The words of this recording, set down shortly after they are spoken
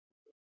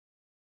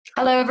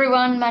Hello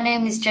everyone, my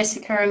name is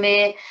Jessica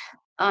Amir.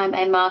 I'm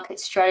a market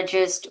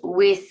strategist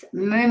with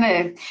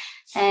Moomoo,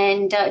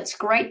 and it's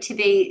great to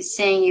be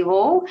seeing you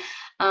all.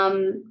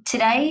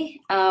 Today,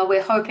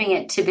 we're hoping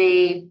it to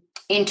be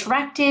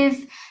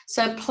interactive,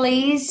 so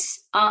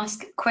please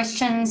ask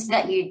questions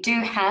that you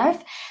do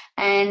have,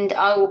 and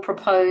I will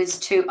propose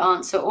to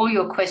answer all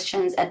your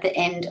questions at the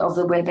end of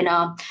the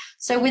webinar.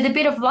 So with a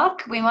bit of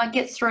luck, we might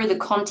get through the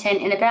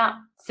content in about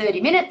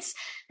 30 minutes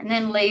and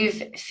then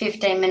leave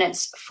 15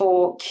 minutes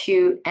for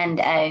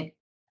Q&A.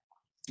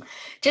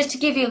 Just to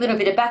give you a little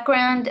bit of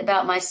background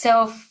about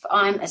myself,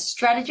 I'm a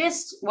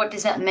strategist. What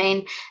does that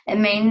mean? It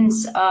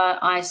means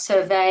I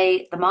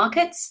survey the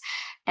markets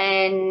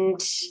and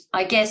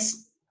I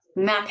guess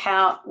map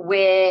out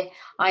where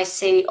I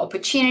see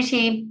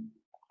opportunity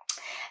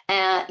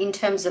in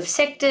terms of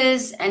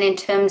sectors and in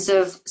terms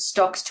of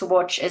stocks to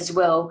watch as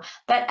well.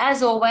 But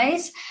as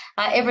always,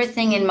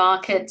 everything in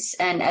markets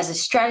and as a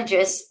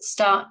strategist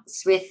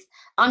starts with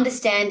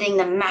understanding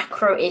the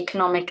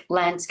macroeconomic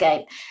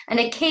landscape. And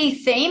a key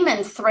theme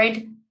and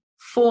thread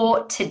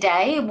for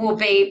today will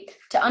be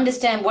to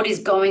understand what is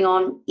going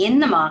on in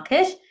the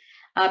market,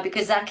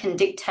 because that can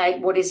dictate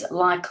what is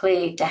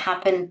likely to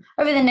happen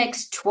over the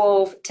next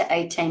 12 to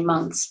 18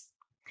 months.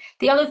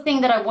 The other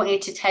thing that I want you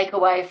to take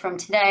away from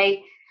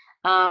today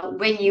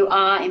when you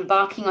are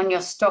embarking on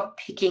your stock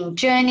picking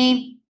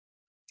journey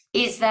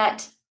is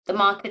that the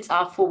markets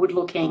are forward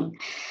looking,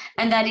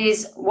 and that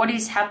is what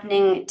is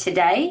happening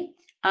today.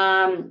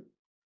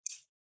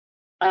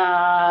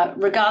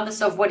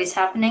 Regardless of what is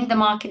happening, the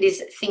market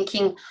is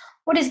thinking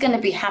what is going to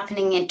be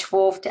happening in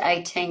 12 to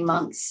 18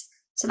 months.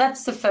 So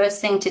that's the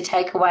first thing to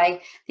take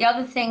away. The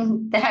other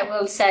thing that I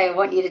will say I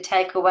want you to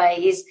take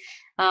away is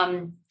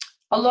a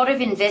lot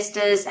of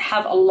investors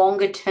have a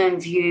longer term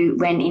view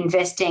when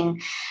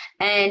investing,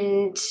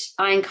 and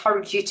I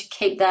encourage you to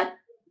keep that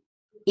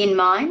in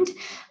mind.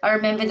 I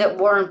remember that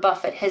Warren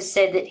Buffett has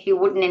said that he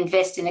wouldn't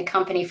invest in a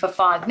company for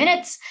 5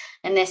 minutes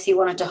unless he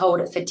wanted to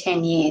hold it for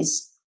 10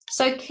 years.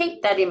 So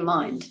keep that in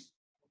mind.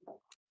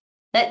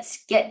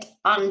 Let's get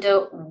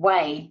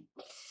underway.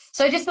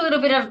 So just a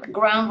little bit of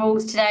ground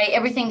rules today.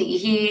 Everything that you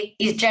hear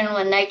is general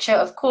in nature,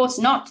 of course,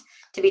 not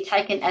to be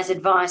taken as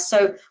advice.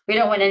 So we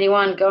don't want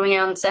anyone going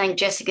out and saying,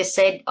 Jessica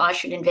said I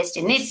should invest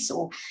in this,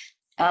 or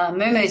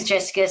Moomoo's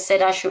Jessica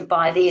said I should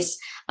buy this.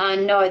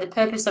 No, the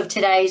purpose of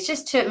today is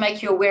just to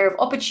make you aware of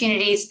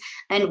opportunities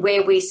and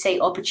where we see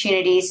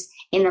opportunities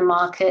in the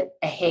market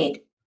ahead.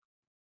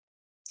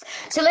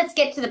 So let's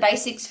get to the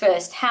basics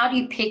first. How do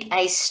you pick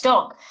a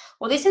stock?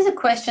 Well, this is a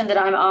question that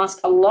I'm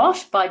asked a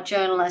lot by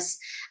journalists.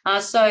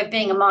 So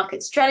being a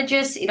market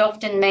strategist, it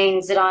often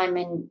means that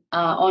I'm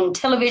on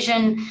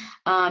television.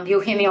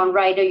 You'll hear me on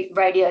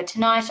radio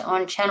tonight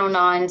on Channel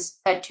 9's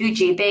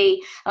 2GB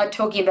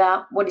talking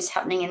about what is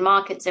happening in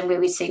markets and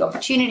where we see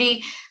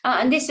opportunity.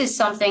 And this is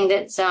something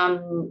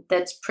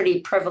that's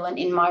pretty prevalent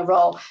in my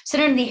role. So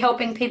not only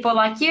helping people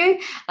like you,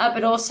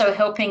 but also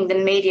helping the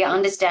media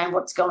understand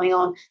what's going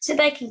on so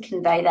they can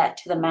convey that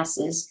to the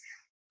masses.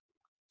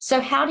 So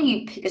how do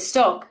you pick a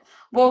stock?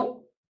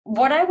 Well,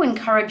 what I would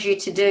encourage you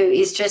to do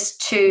is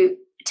just to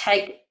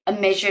take a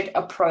measured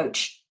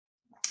approach.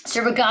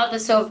 So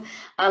regardless of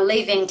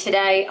leaving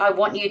today, I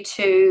want you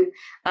to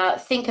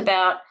think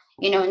about,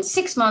 in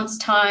 6 months'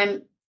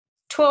 time,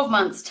 12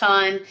 months'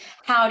 time,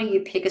 how do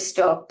you pick a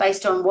stock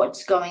based on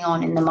what's going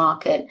on in the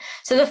market?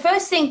 So the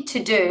first thing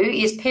to do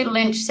is Peter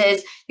Lynch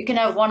says you can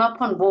have one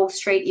up on Wall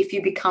Street if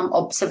you become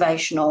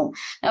observational.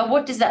 Now,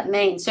 what does that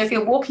mean? So if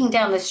you're walking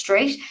down the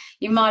street,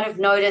 you might have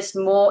noticed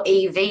more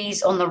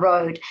EVs on the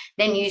road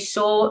than you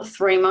saw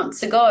 3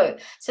 months ago.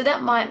 So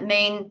that might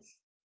mean,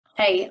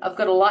 hey, I've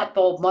got a light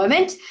bulb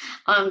moment.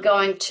 I'm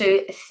going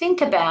to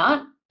think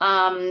about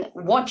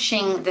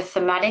watching the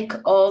thematic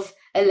of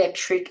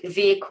electric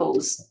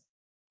vehicles.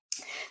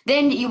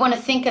 Then you want to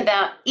think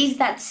about, is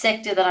that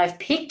sector that I've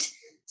picked,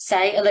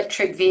 say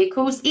electric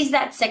vehicles, is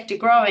that sector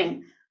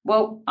growing?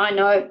 Well, I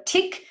know,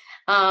 tick.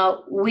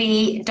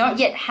 We don't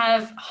yet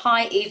have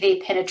high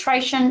EV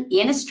penetration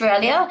in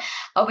Australia.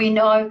 We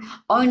know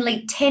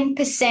only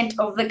 10%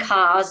 of the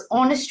cars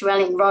on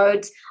Australian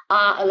roads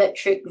are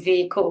electric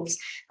vehicles.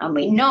 And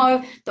we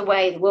know the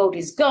way the world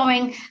is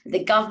going,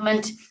 the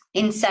government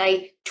in,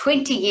 say,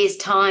 20 years'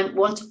 time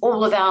wants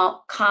all of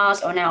our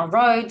cars on our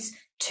roads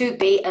to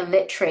be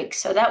electric.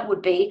 So that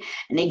would be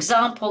an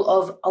example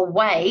of a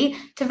way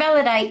to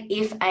validate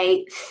if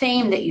a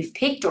theme that you've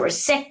picked or a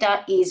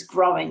sector is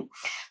growing.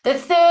 The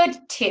third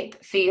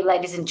tip for you,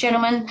 ladies and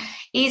gentlemen,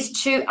 is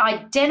to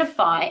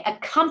identify a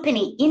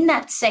company in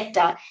that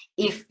sector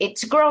if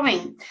it's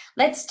growing.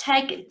 Let's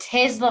take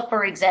Tesla,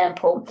 for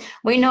example.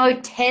 We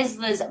know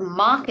Tesla's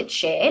market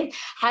share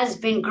has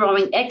been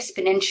growing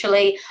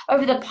exponentially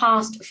over the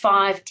past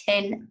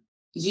 5-10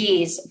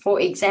 years, for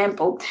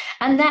example,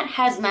 and that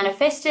has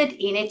manifested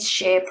in its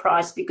share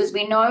price because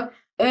we know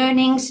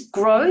earnings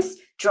growth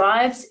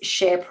drives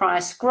share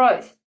price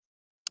growth.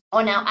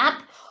 On our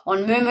app,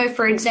 on Moomoo,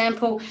 for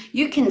example,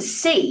 you can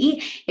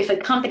see if a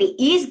company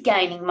is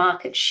gaining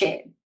market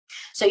share.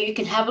 So you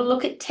can have a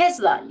look at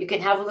Tesla, you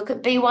can have a look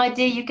at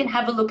BYD, you can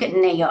have a look at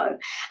NEO,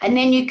 and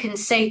then you can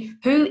see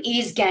who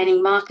is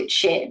gaining market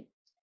share.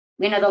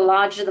 You know, the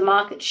larger the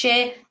market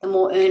share, the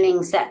more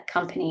earnings that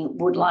company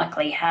would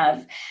likely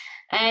have.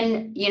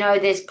 And, you know,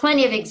 there's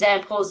plenty of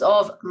examples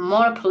of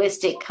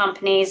monopolistic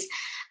companies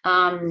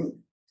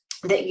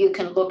that you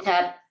can look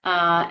at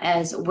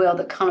as well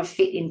that kind of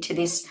fit into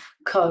this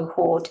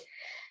cohort.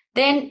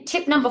 Then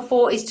tip number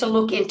 4 is to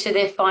look into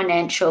their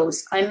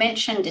financials. I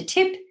mentioned a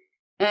tip,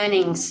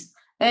 earnings.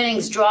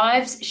 Earnings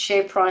drives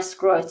share price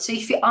growth. So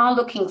if you are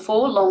looking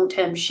for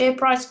long-term share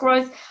price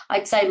growth,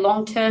 I'd say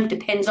long-term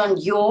depends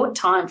on your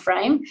time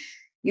frame.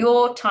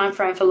 Your time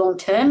frame for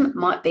long-term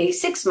might be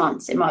 6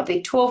 months, it might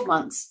be 12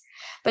 months.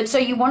 But so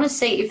you want to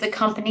see if the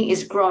company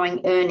is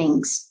growing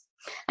earnings.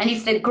 And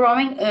if they're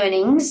growing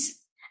earnings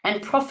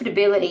and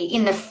profitability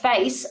in the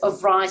face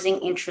of rising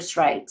interest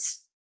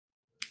rates.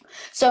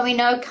 So we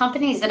know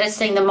companies that are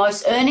seeing the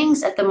most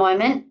earnings at the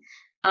moment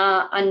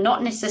are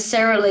not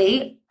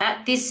necessarily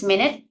at this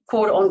minute,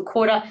 quarter on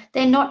quarter,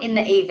 they're not in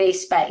the EV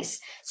space.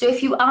 So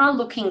if you are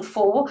looking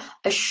for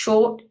a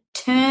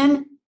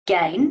short-term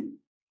gain,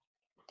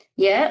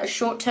 a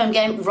short-term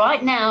gain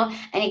right now,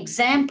 an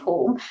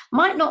example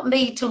might not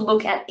be to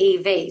look at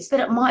EVs,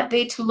 but it might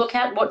be to look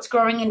at what's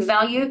growing in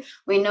value.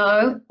 We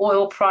know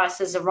oil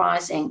prices are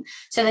rising.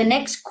 So the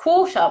next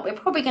quarter, we're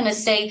probably going to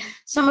see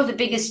some of the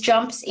biggest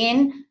jumps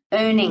in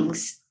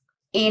earnings,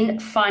 in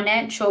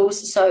financials,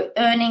 so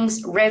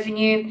earnings,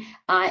 revenue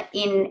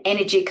in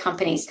energy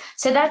companies.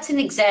 So that's an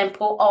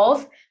example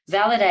of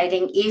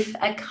validating if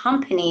a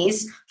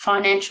company's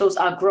financials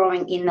are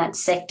growing in that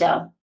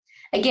sector.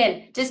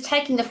 Again, just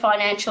taking the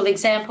financial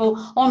example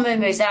on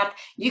Moomoo's app,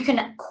 you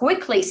can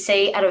quickly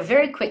see at a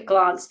very quick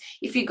glance,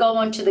 if you go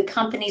onto the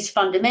company's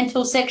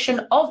fundamental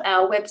section of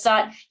our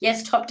website,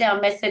 yes, top-down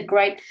method,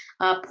 great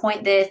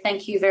point there.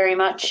 Thank you very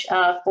much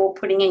for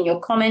putting in your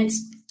comments.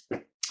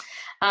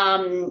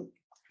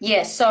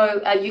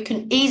 So you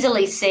can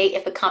easily see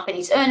if a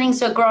company's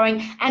earnings are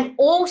growing. And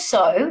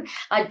also,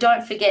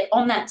 don't forget,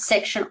 on that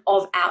section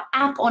of our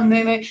app on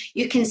Moomoo,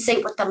 you can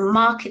see what the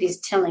market is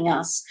telling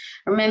us.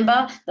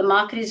 Remember, the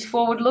market is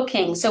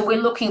forward-looking. So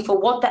we're looking for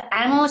what the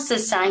analysts are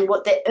saying,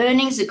 what their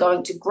earnings are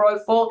going to grow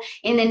for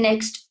in the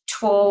next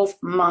 12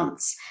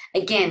 months.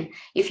 Again,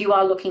 if you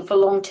are looking for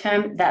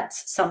long-term,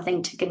 that's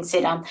something to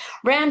consider.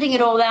 Rounding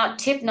it all out,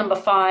 tip number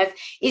 5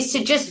 is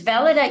to just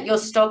validate your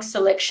stock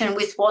selection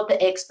with what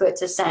the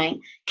experts are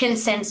saying.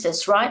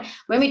 Consensus, right?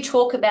 When we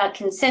talk about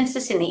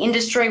consensus in the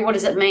industry, what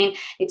does it mean?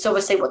 It's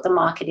obviously what the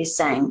market is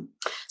saying.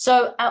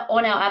 So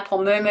on our app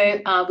on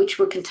Moomoo, which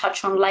we can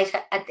touch on later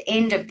at the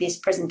end of this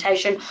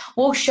presentation,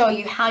 we'll show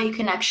you how you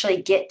can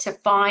actually get to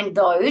find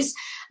those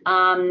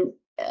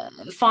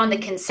find the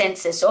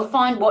consensus or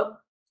find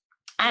what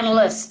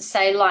analysts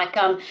say, like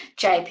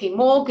JP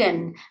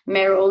Morgan,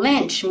 Merrill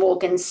Lynch,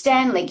 Morgan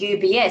Stanley,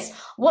 UBS,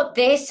 what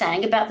they're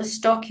saying about the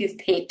stock you've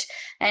picked.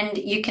 And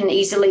you can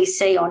easily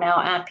see on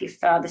our app if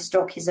the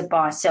stock is a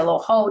buy, sell or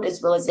hold,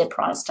 as well as their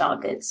price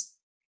targets.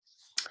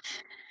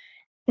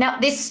 Now,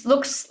 this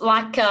looks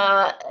like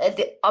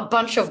a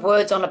bunch of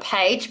words on a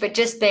page, but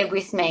just bear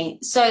with me.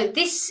 So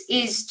this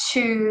is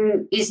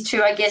to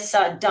I guess,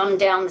 dumb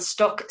down the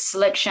stock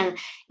selection.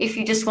 If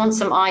you just want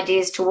some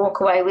ideas to walk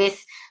away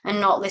with and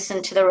not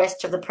listen to the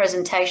rest of the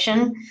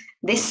presentation,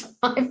 this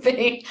might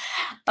be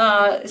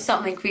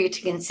something for you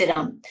to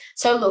consider.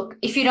 So look,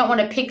 if you don't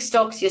want to pick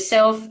stocks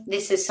yourself,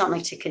 this is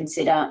something to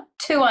consider.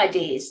 2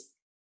 ideas.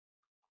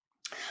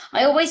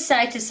 I always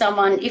say to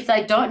someone, if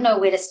they don't know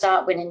where to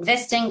start when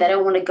investing, they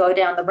don't want to go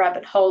down the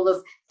rabbit hole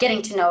of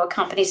getting to know a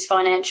company's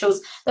financials,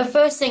 the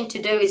first thing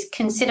to do is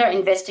consider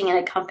investing in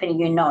a company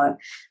you know.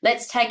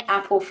 Let's take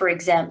Apple, for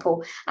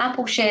example.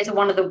 Apple shares are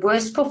one of the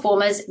worst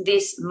performers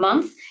this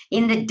month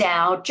in the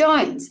Dow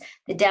Jones.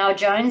 The Dow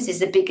Jones is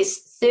the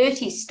biggest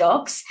 30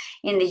 stocks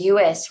in the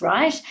US,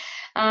 right?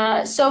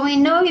 So we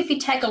know if you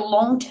take a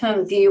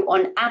long-term view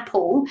on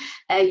Apple,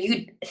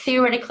 you'd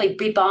theoretically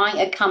be buying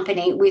a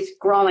company with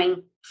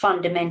growing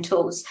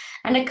fundamentals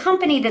and a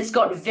company that's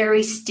got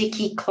very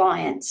sticky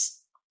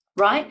clients,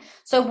 right?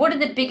 So what are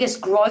the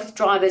biggest growth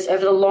drivers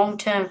over the long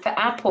term for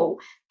Apple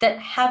that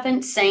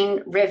haven't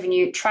seen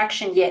revenue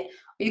traction yet?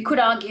 You could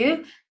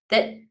argue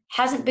that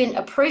hasn't been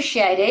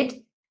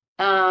appreciated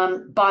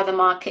by the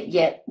market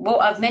yet. Well,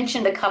 I've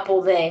mentioned a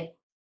couple there.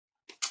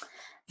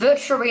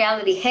 Virtual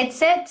reality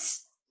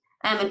headsets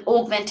and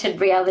augmented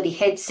reality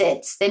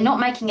headsets. They're not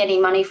making any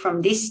money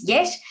from this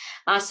yet.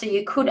 So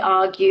you could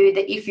argue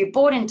that if you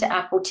bought into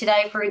Apple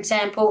today, for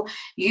example,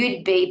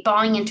 you'd be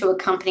buying into a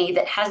company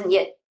that hasn't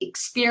yet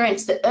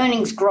experienced the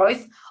earnings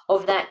growth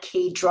of that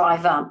key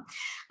driver.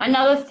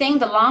 Another thing,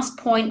 the last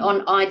point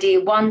on idea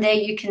 1 there,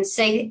 you can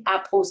see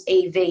Apple's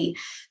EV.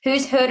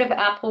 Who's heard of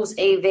Apple's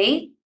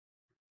EV?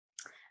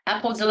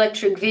 Apple's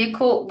electric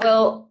vehicle?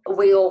 Well,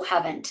 we all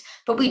haven't.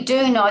 But we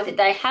do know that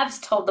they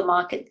have told the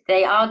market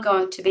they are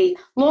going to be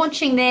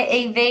launching their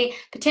EV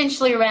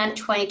potentially around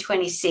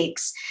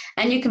 2026.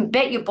 And you can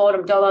bet your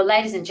bottom dollar,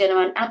 ladies and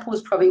gentlemen,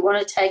 Apple's probably want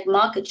to take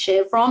market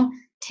share from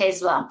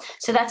Tesla.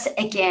 So that's,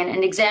 again,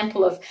 an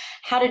example of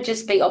how to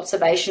just be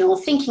observational,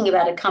 thinking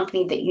about a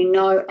company that you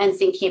know and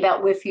thinking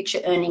about where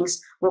future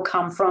earnings will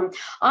come from.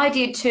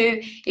 Idea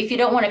two, if you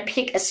don't want to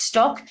pick a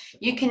stock,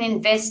 you can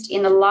invest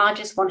in the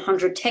largest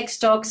 100 tech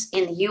stocks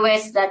in the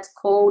US. That's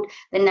called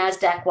the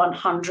NASDAQ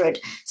 100.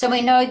 So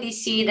we know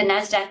this year the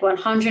NASDAQ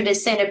 100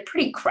 has seen a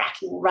pretty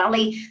cracking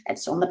rally.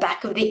 That's on the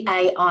back of the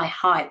AI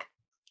hype.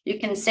 You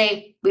can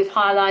see we've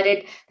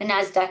highlighted the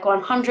NASDAQ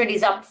 100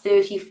 is up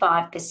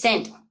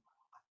 35%.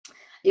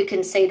 You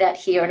can see that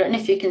here. I don't know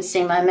if you can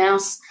see my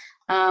mouse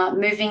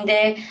moving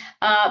there,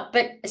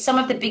 but some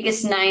of the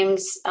biggest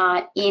names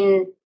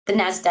in the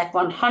NASDAQ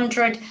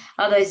 100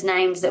 are those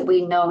names that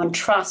we know and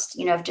trust.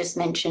 You know, I've just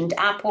mentioned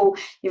Apple.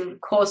 You've,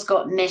 of course,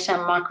 got Meta,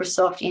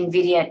 Microsoft,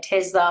 NVIDIA,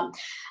 Tesla.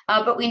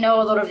 But we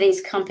know a lot of these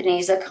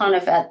companies are kind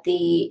of at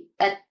the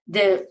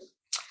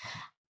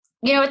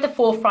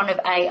forefront of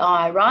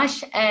AI,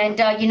 right? And,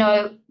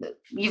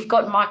 you've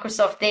got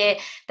Microsoft there.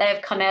 They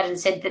have come out and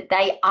said that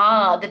they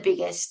are the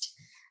biggest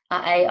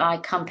AI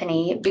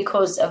company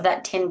because of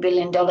that $10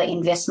 billion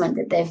investment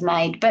that they've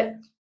made. But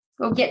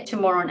we'll get to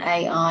more on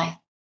AI.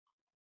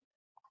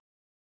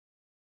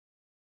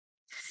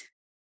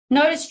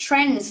 Notice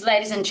trends,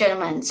 ladies and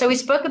gentlemen. So we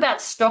spoke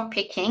about stock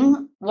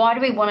picking. Why do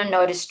we want to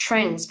notice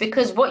trends?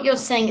 Because what you're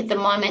seeing at the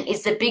moment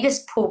is the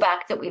biggest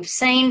pullback that we've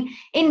seen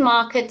in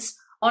markets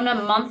on a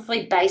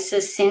monthly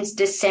basis since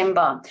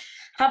December.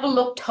 Have a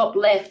look top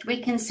left.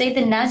 We can see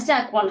the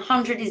NASDAQ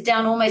 100 is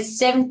down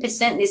almost 7%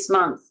 this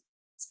month.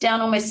 It's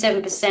down almost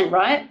 7%,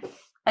 right?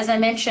 As I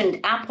mentioned,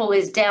 Apple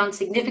is down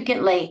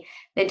significantly.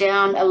 They're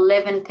down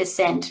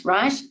 11%,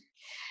 right?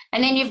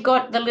 And then you've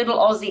got the little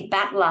Aussie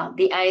battler,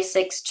 the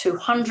ASX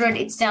 200.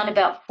 It's down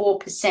about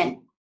 4%.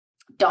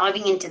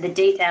 Diving into the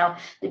detail,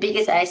 the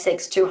biggest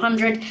ASX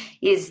 200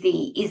 is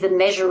the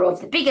measure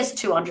of the biggest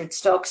 200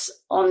 stocks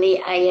on the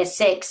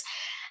ASX.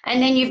 And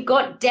then you've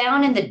got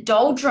down in the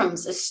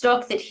doldrums, a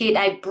stock that hit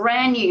a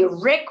brand new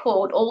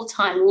record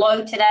all-time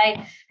low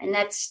today, and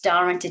that's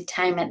Star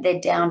Entertainment. They're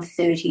down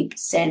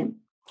 30%.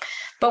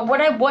 But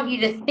what I want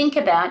you to think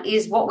about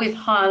is what we've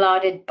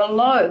highlighted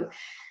below.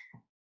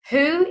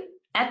 Who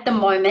at the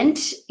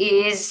moment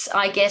is,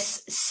 I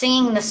guess,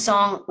 singing the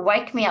song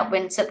Wake Me Up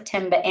When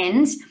September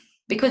Ends?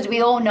 Because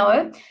we all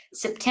know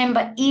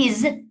September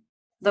is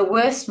the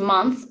worst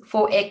month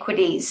for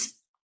equities.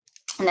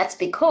 And that's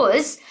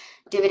because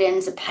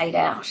dividends are paid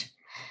out.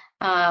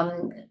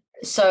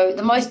 So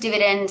the most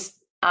dividends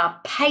are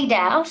paid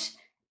out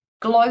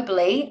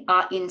globally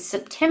are in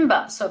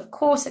September. So of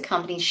course a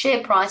company's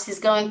share price is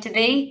going to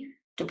be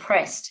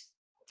depressed.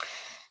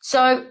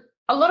 So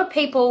a lot of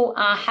people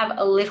have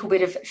a little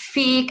bit of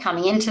fear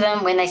coming into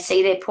them when they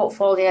see their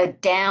portfolio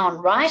down,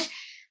 right?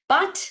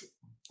 But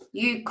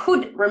you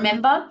could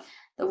remember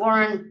the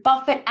Warren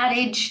Buffett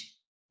adage,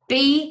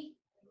 be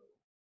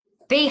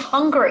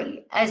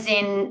hungry, as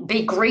in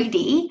be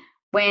greedy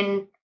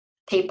when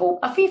people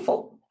are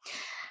fearful.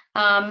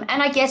 And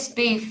I guess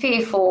be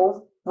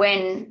fearful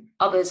when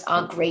others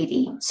are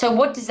greedy. So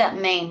what does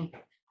that mean?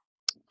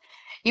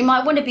 You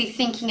might want to be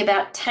thinking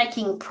about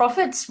taking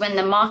profits when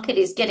the market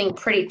is getting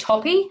pretty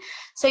toppy.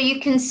 So you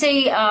can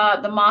see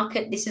the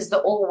market, this is the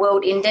All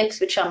World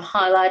Index, which I'm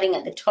highlighting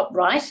at the top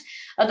right.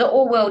 The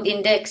All World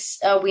Index,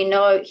 we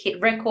know,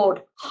 hit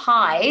record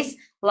highs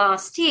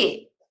last year.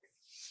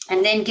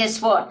 And then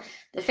guess what?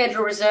 The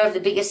Federal Reserve, the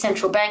biggest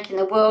central bank in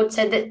the world,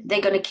 said that they're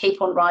going to keep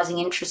on rising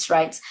interest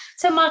rates.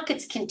 So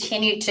markets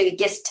continue to, I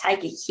guess,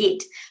 take a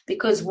hit,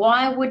 because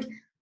why would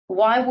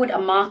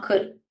a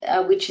market,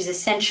 which is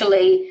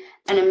essentially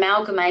an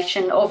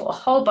amalgamation of a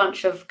whole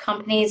bunch of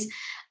companies,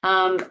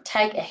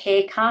 take a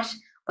haircut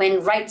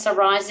when rates are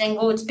rising?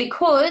 Well, it's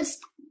because,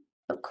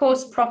 of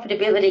course,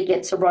 profitability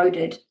gets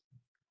eroded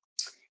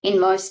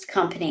in most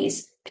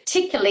companies,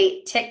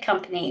 particularly tech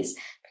companies,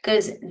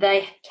 because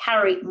they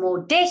carry more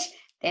debt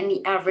than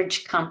the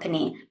average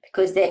company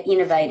because they're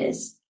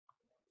innovators.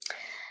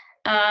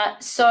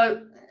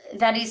 So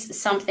that is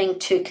something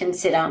to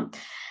consider.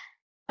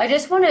 I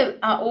just want to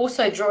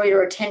also draw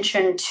your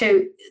attention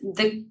to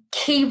the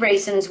key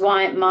reasons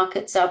why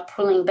markets are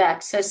pulling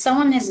back. So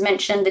someone has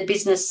mentioned the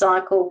business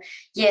cycle.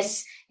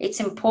 Yes,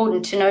 it's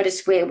important to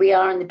notice where we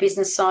are in the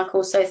business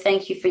cycle. So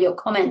thank you for your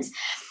comments.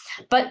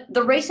 But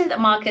the reason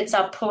that markets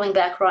are pulling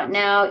back right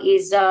now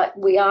is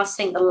we are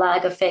seeing the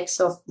lag effects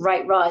of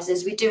rate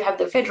rises. We do have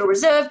the Federal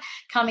Reserve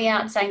coming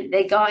out saying that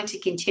they're going to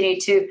continue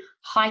to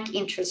hike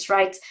interest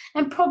rates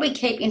and probably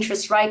keep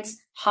interest rates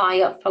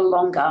higher for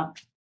longer.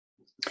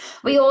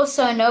 We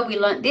also know, we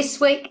learned this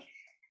week,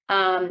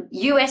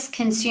 US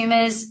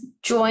consumers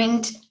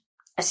joined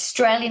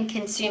Australian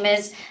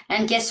consumers,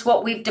 and guess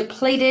what? We've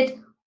depleted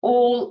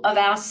all of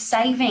our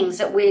savings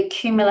that we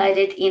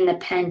accumulated in the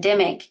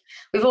pandemic.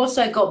 We've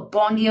also got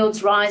bond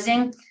yields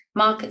rising.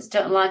 Markets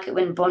don't like it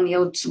when bond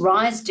yields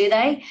rise, do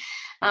they?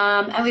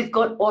 And we've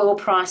got oil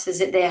prices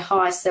at their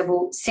highest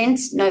level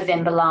since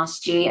November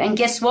last year. And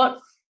guess what?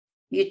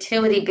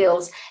 Utility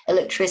bills,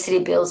 electricity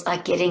bills are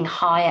getting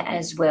higher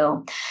as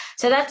well.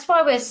 So that's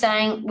why we're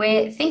saying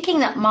we're thinking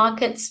that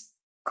markets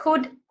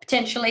could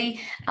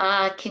potentially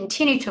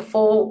continue to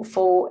fall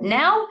for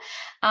now,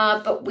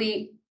 but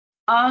we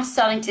are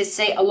starting to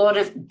see a lot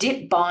of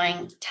dip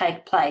buying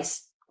take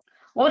place.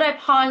 What I've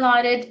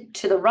highlighted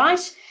to the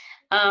right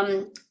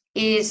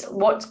is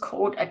what's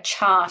called a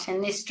chart,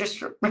 and this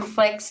just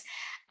reflects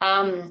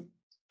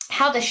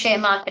how the share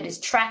market is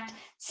tracked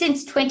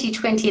since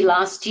 2020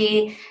 last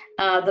year.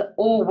 The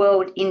All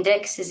World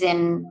Index is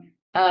in,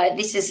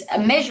 this is a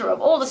measure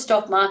of all the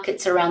stock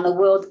markets around the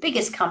world, the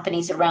biggest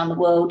companies around the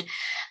world.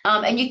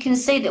 And you can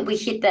see that we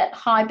hit that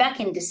high back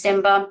in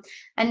December,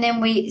 and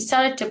then we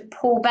started to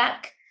pull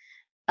back.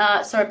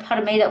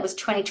 That was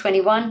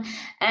 2021.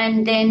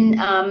 And then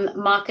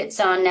markets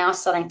are now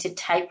starting to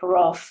taper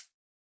off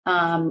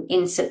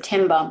in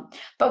September.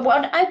 But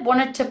what I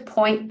wanted to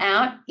point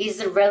out is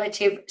the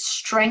relative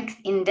strength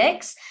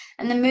index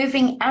and the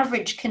moving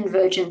average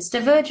convergence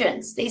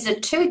divergence. These are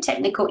two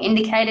technical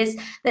indicators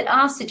that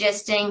are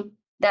suggesting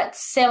that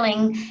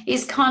selling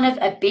is kind of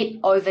a bit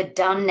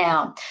overdone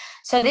now.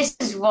 So this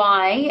is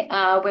why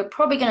we're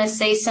probably going to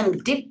see some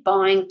dip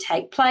buying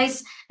take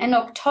place, and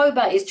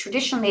October is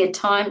traditionally a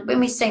time when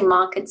we see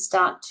markets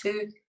start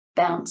to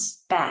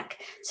bounce back.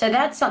 So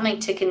that's something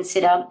to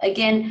consider.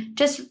 Again,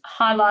 just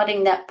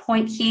highlighting that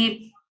point here.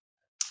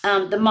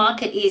 The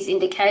market is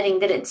indicating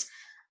that it's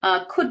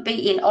could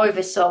be in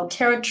oversold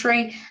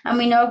territory, and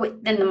we know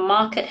when the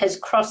market has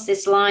crossed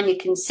this line, you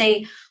can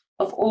see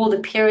of all the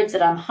periods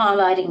that I'm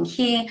highlighting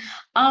here,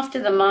 after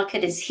the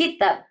market has hit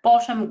that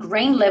bottom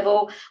green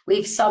level,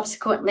 we've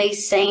subsequently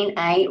seen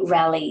a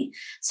rally.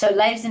 So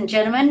ladies and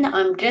gentlemen,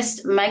 I'm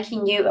just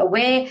making you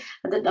aware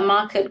that the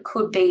market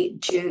could be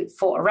due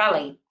for a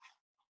rally.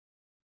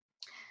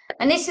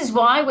 And this is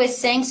why we're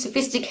seeing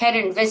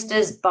sophisticated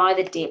investors buy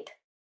the dip.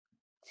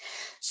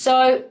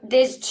 So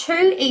there's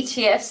two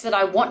ETFs that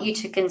I want you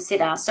to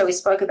consider. So we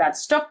spoke about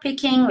stock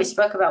picking, we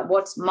spoke about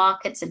what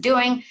markets are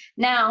doing.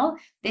 Now,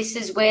 this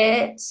is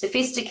where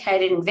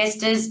sophisticated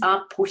investors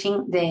are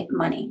putting their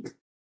money.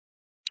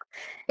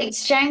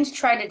 Exchange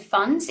traded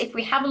funds, if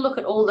we have a look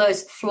at all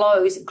those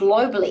flows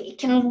globally, it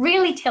can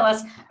really tell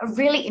us a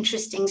really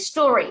interesting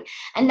story.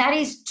 And that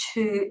is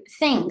two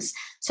things.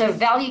 So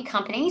value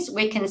companies,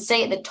 we can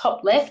see at the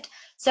top left.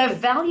 So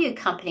value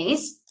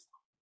companies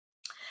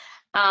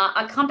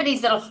are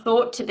companies that are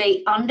thought to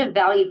be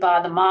undervalued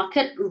by the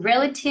market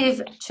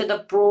relative to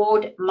the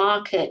broad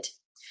market.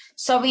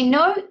 So we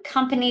know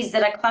companies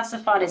that are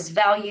classified as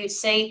value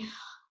see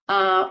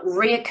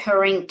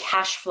reoccurring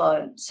cash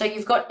flow. So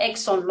you've got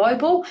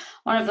ExxonMobil,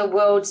 one of the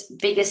world's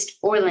biggest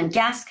oil and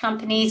gas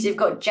companies. You've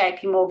got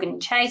JP Morgan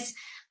Chase,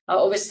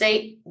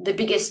 obviously the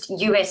biggest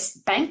US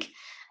bank.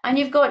 And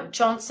you've got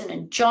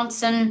Johnson &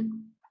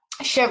 Johnson,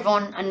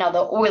 Chevron, another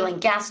oil and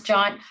gas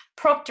giant,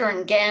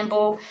 Procter &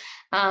 Gamble.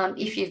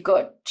 If you've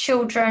got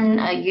children,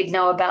 you'd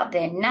know about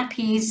their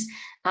nappies,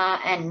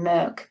 and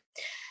Merck.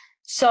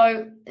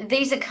 So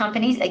these are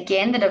companies,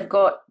 again, that have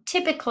got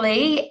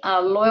typically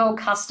loyal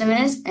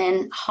customers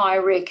and high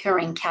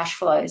recurring cash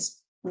flows.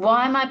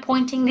 Why am I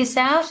pointing this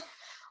out?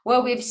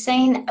 Well, we've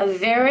seen a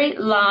very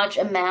large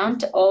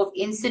amount of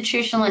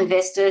institutional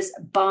investors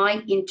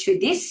buy into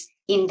this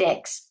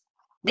index.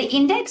 The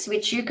index,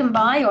 which you can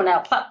buy on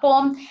our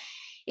platform,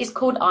 is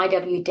called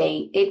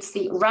IWD. It's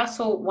the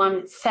Russell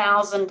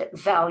 1000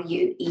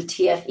 Value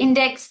ETF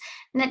Index,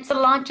 and it's the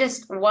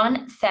largest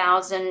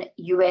 1,000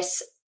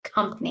 US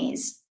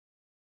companies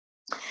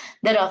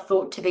that are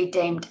thought to be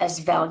deemed as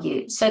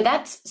value. So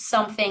that's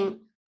something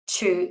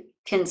to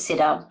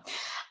consider.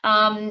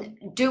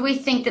 Do we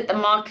think that the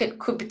market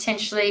could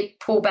potentially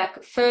pull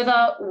back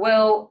further?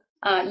 Well,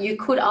 you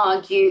could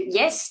argue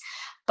yes,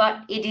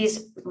 but it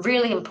is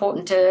really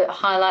important to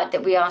highlight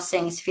that we are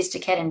seeing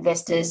sophisticated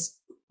investors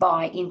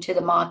buy into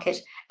the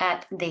market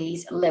at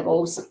these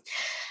levels.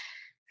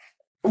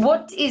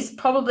 What is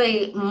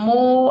probably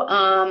more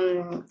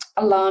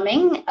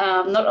alarming,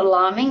 not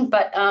alarming,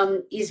 but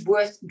is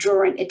worth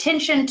drawing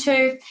attention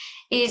to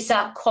is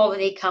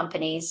quality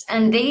companies.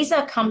 And these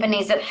are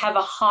companies that have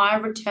a high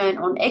return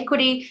on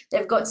equity.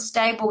 They've got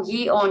stable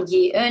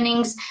year-on-year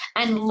earnings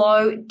and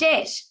low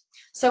debt.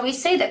 So we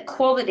see that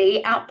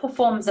quality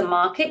outperforms the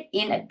market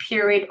in a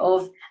period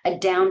of a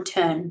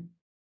downturn.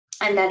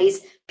 And that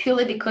is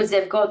purely because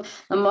they've got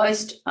the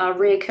most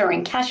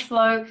recurring cash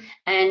flow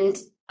and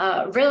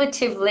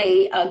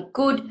relatively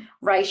good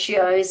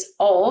ratios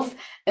of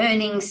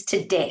earnings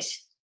to debt.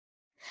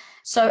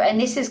 So,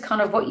 and this is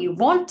kind of what you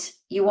want.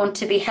 You want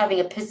to be having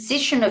a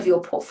position of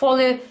your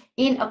portfolio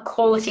in a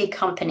quality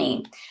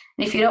company.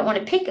 And if you don't want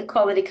to pick a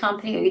quality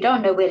company or you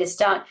don't know where to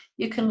start,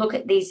 you can look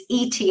at these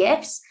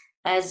ETFs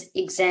as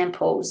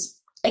examples.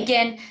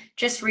 Again,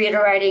 just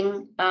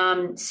reiterating,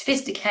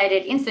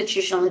 sophisticated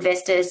institutional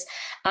investors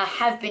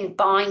have been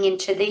buying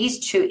into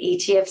these two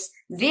ETFs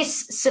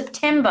this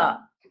September,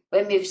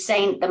 when we've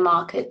seen the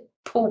market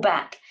pull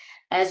back.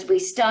 As we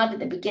started at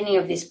the beginning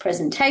of this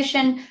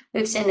presentation,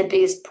 we've seen the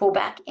biggest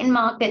pullback in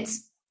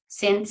markets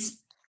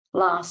since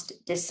last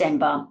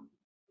December.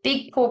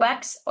 Big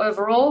pullbacks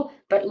overall,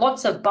 but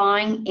lots of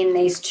buying in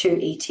these two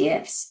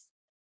ETFs.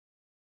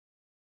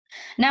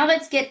 Now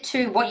let's get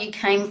to what you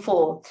came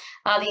for,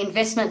 the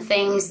investment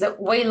things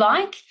that we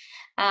like,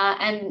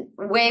 and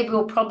where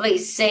we'll probably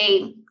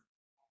see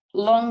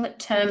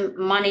long-term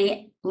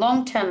money,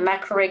 long-term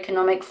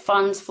macroeconomic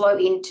funds flow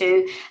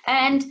into,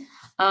 and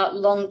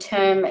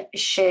long-term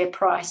share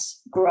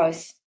price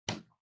growth.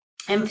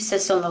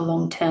 Emphasis on the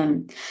long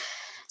term.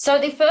 So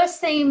the first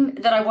theme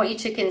that I want you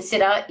to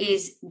consider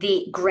is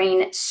the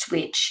green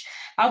switch.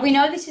 We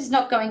know this is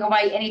not going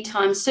away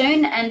anytime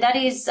soon, and that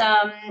is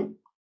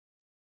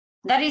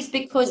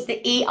because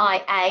the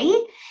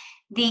EIA,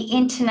 the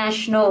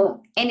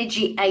International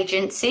Energy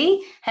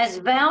Agency, has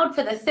vowed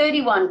for the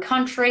 31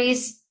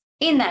 countries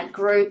in that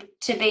group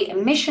to be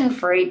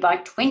emission-free by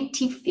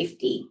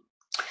 2050.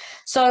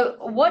 So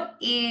what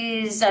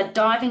is,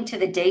 diving to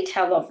the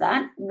detail of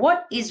that,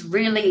 what is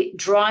really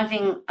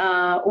driving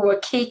or a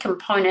key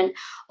component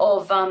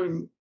of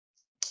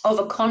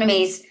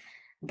economies'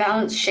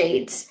 balance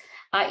sheets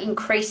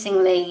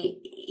increasingly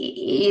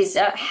is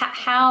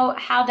how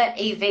that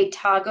EV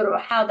target or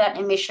how that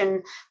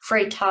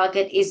emission-free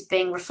target is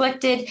being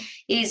reflected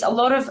is a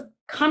lot of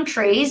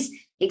countries,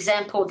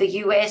 example the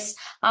US,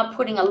 are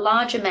putting a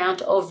large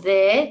amount of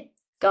their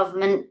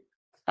government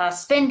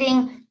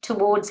spending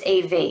towards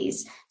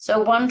EVs.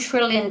 So $1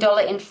 trillion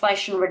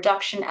Inflation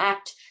Reduction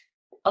Act,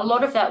 a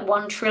lot of that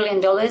 $1 trillion,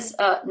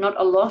 not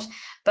a lot,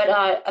 but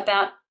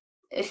about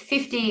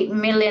 $50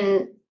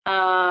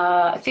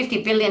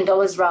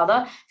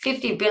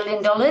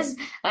 billion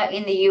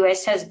in the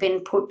US has been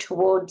put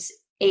towards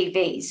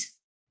EVs.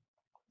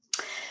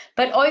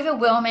 But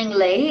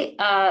overwhelmingly,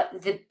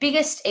 the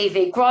biggest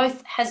EV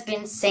growth has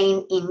been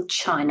seen in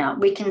China.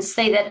 We can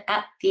see that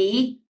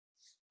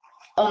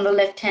on the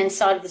left-hand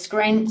side of the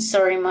screen.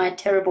 Sorry, my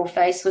terrible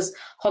face was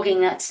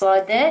hogging that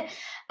slide there.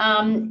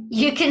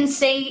 You can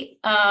see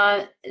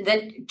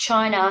that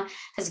China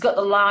has got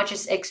the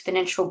largest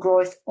exponential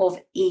growth of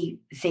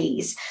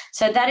EVs.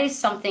 So that is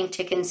something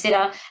to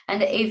consider.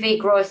 And the EV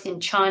growth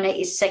in China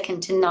is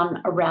second to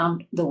none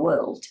around the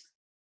world.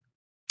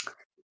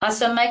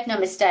 So make no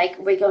mistake,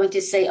 we're going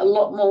to see a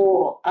lot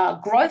more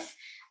growth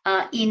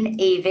in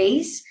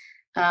EVs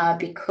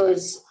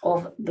because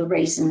of the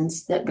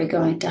reasons that we're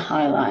going to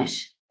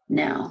highlight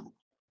now.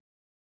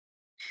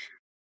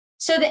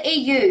 So the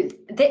EU,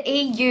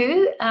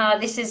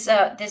 this is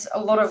there's a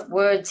lot of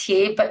words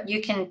here, but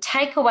you can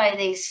take away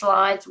these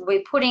slides.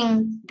 We're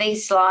putting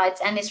these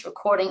slides and this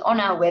recording on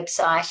our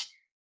website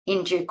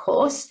in due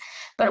course.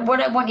 But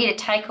what I want you to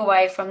take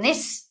away from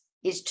this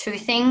is two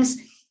things.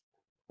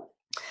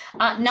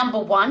 Number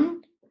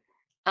one,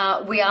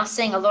 we are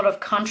seeing a lot of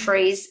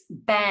countries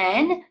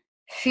ban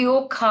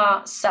fuel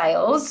car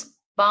sales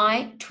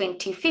by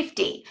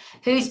 2050.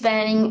 Who's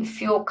banning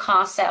fuel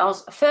car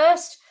sales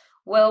first?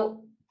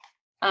 Well,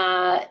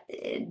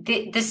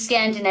 the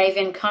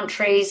Scandinavian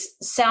countries,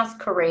 South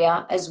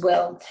Korea as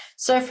well.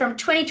 So from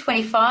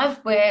 2025,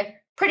 we're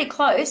pretty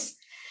close.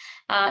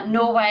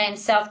 Norway and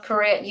South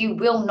Korea, you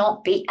will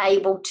not be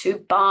able to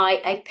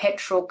buy a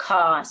petrol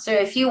car. So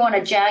if you want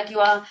a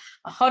Jaguar,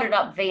 a hotted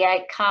up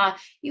V8 car,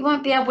 you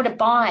won't be able to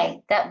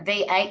buy that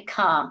V8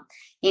 car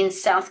in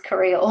South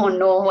Korea or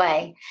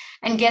Norway.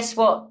 And guess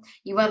what?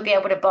 You won't be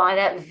able to buy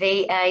that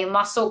VA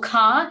muscle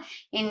car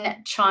in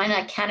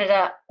China,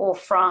 Canada, or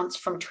France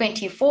from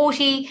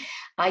 2040.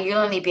 You'll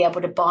only be able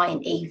to buy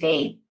an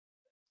EV.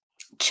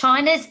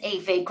 China's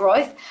EV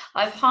growth,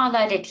 I've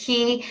highlighted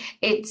here,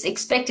 it's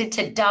expected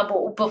to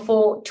double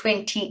before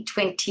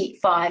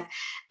 2025.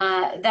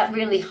 That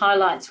really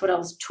highlights what I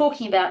was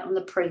talking about on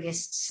the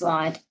previous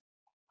slide.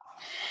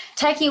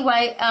 Taking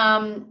away,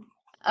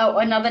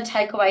 another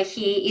takeaway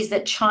here is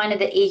that China,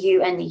 the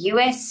EU, and the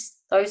US,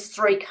 those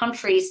three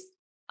countries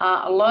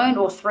alone,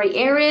 or three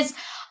areas,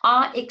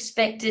 are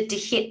expected to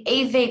hit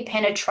EV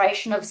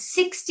penetration of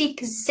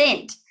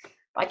 60%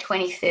 by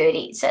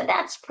 2030. So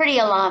that's pretty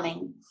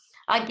alarming.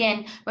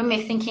 Again, when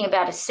we're thinking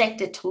about a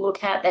sector to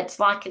look at that's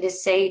likely to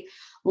see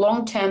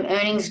long-term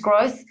earnings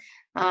growth,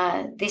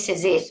 this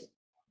is it.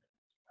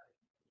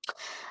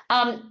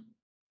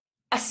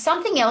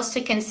 Something else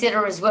to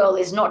consider as well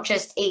is not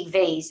just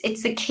EVs.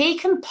 It's the key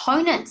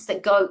components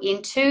that go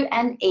into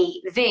an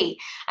EV.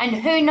 And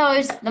who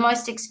knows the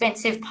most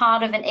expensive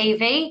part of an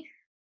EV?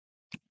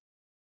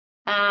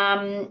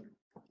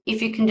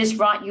 If you can just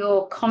write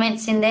your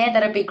comments in there,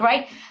 that'd be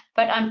great.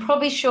 But I'm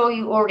probably sure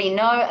you already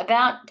know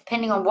about,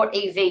 depending on what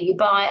EV you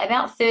buy,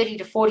 about 30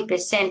 to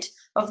 40%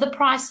 of the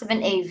price of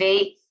an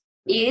EV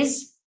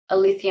is a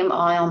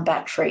lithium-ion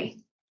battery.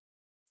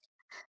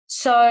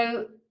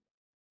 So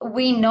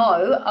we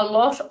know a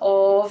lot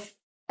of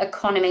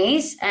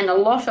economies and a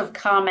lot of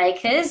car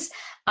makers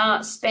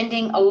are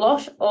spending a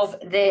lot of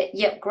their,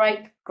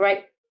 great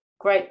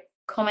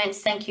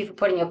comments. Thank you for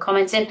putting your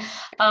comments in.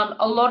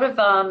 A lot of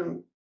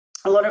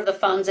the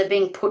funds are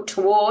being put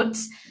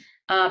towards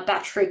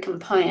battery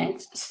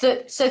components.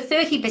 So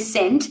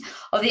 30%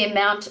 of the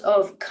amount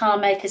of car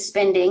maker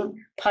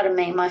spending, pardon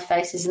me, my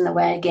face is in the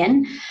way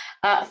again,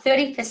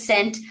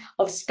 30%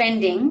 of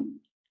spending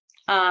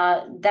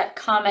that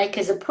car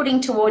makers are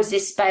putting towards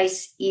this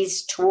space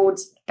is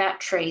towards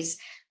batteries.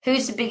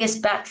 Who's the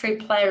biggest battery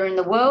player in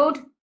the world?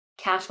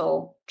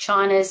 Cattle.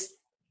 China's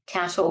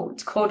Cattle.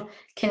 It's called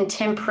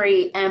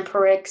Contemporary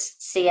Amperex,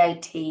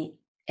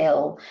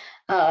 CATL.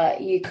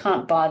 You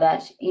can't buy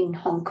that in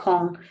Hong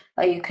Kong.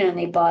 You can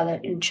only buy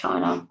that in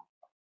China.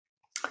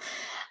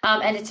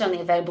 And it's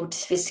only available to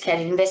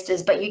sophisticated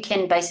investors, but you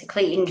can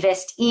basically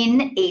invest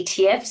in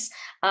ETFs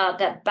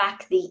that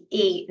back the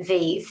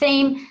EV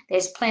theme.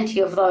 There's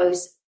plenty of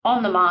those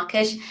on the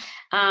market,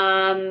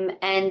 and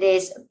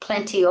there's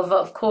plenty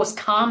of course,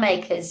 car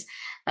makers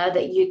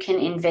that you can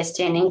invest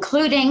in,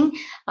 including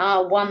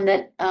one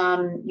that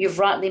you've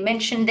rightly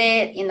mentioned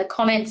there in the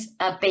comments,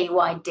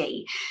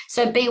 BYD.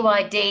 So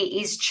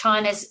BYD is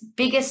China's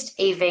biggest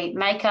EV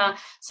maker.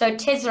 So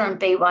Tesla and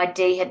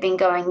BYD have been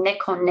going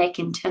neck on neck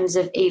in terms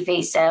of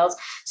EV sales.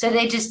 So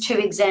they're just two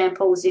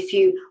examples if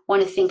you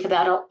want to think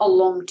about a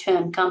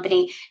long-term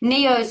company.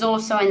 NIO is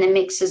also in the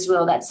mix as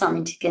well. That's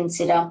something to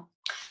consider.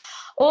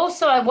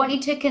 Also, I want you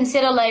to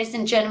consider, ladies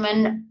and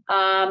gentlemen,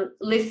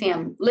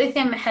 lithium.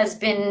 Lithium has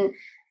been,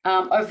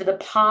 over the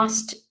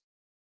past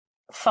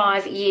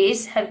 5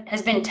 years,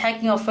 has been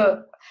taking off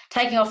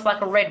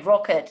like a red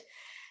rocket.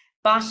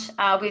 But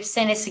we've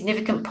seen a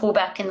significant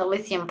pullback in the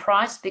lithium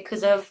price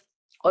because of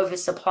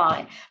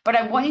oversupply. But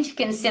I want you to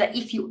consider,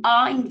 if you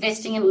are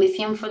investing in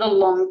lithium for the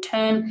long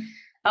term,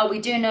 we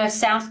do know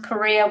South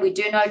Korea, we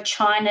do know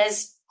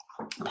China's,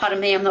 pardon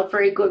me, I'm not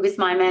very good with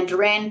my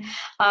Mandarin.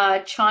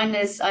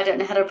 China's, I don't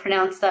know how to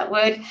pronounce that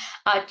word.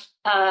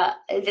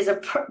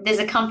 There's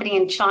a company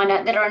in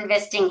China that are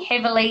investing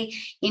heavily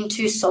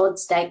into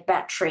solid-state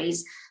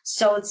batteries.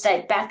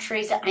 Solid-state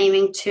batteries are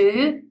aiming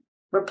to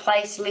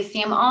replace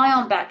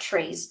lithium-ion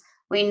batteries.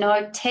 We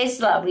know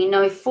Tesla, we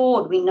know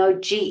Ford, we know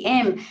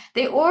GM.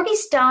 They're already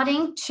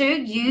starting to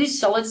use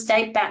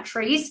solid-state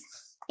batteries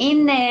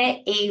in their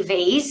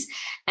EVs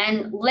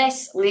and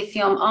less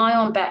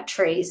lithium-ion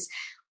batteries.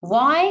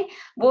 Why?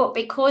 Well,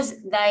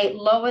 because they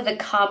lower the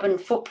carbon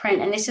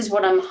footprint, and this is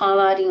what I'm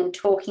highlighting and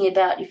talking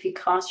about. If you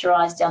cast your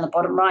eyes down the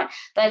bottom right,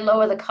 they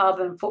lower the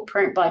carbon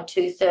footprint by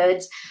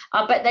 2/3,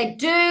 but they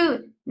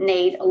do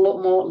need a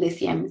lot more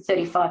lithium,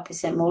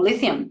 35% more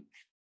lithium.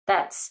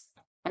 That's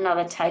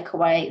another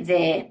takeaway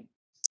there.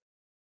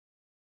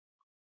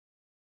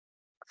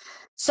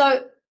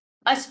 So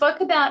I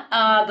spoke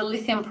about the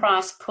lithium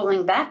price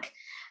pulling back,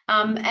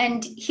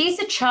 and here's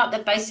a chart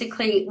that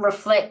basically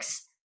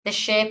reflects the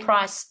share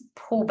price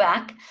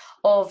pullback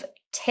of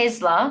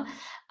Tesla,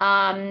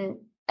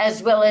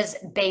 as well as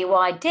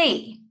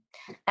BYD,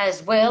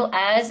 as well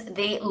as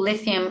the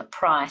lithium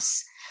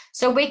price.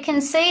 So we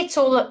can see it's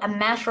all a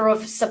matter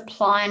of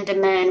supply and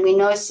demand. We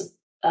know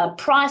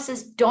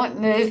prices don't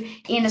move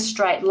in a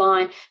straight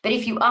line, but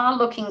if you are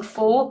looking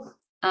for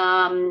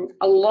a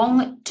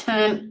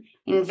long-term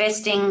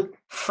investing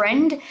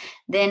friend,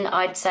 then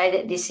I'd say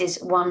that this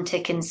is one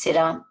to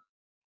consider.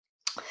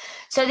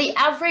 So the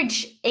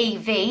average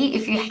EV,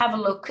 if you have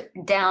a look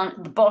down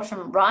the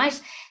bottom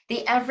right,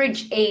 the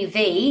average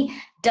EV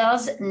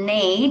does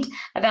need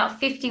about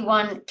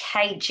 51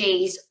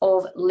 kgs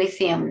of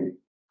lithium.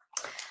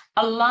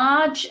 A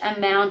large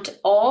amount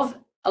of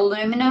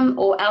aluminum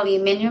or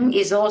aluminium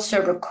is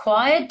also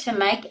required to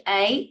make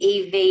a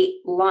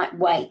EV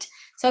lightweight.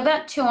 So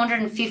about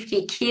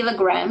 250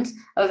 kilograms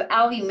of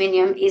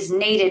aluminium is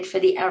needed for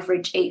the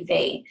average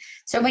EV.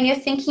 So when you're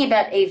thinking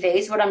about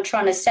EVs, what I'm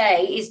trying to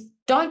say is,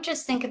 don't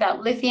just think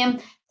about lithium,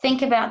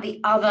 think about the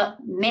other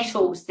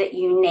metals that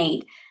you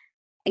need.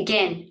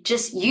 Again,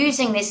 just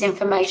using this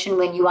information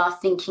when you are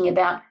thinking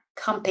about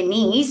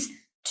companies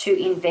to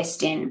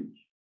invest in.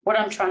 What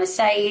I'm trying to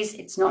say is,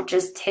 it's not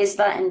just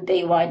Tesla and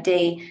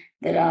BYD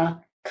that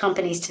are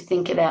companies to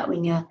think about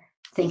when you're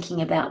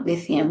thinking about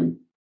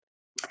lithium.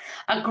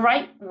 A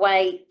great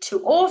way to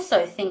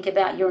also think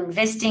about your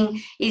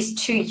investing is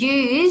to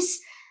use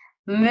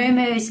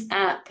Moomoo's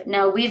app.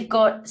 Now, we've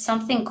got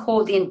something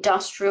called the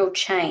industrial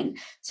chain.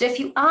 So if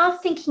you are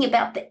thinking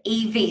about the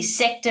EV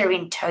sector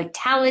in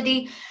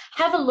totality,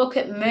 have a look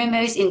at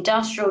Moomoo's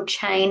industrial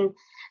chain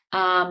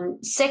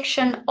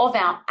section of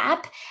our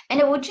app, and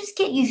it will just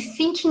get you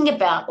thinking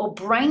about or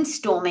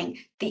brainstorming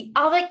the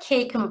other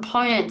key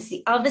components,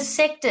 the other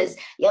sectors,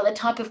 the other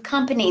type of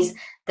companies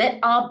that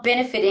are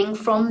benefiting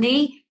from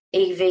the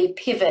EV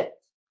pivot.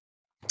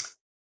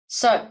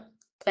 So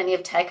plenty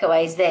of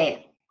takeaways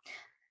there.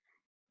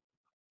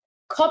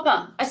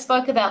 Copper, I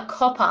spoke about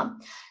copper.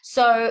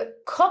 So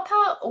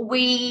copper,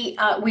 we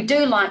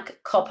do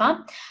like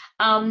copper.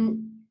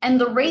 And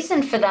the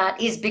reason for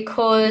that is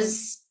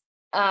because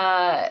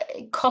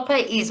copper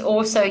is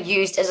also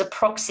used as a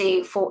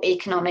proxy for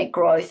economic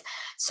growth.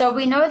 So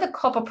we know the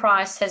copper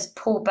price has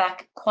pulled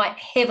back quite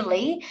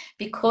heavily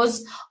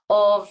because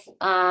of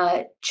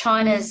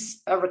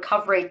China's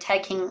recovery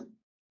taking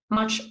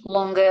much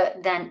longer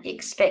than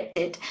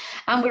expected.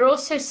 And we're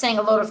also seeing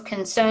a lot of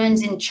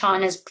concerns in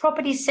China's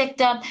property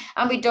sector,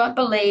 and we don't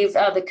believe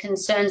the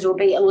concerns will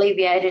be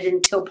alleviated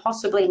until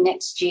possibly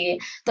next year.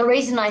 The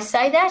reason I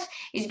say that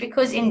is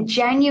because in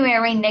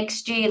January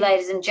next year,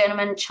 ladies and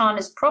gentlemen,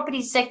 China's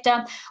property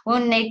sector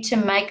will need to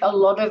make a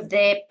lot of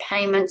their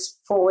payments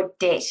for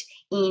debt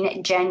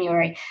in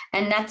January,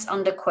 and that's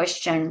under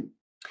question.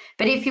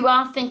 But if you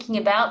are thinking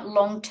about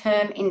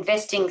long-term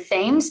investing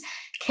themes,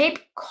 keep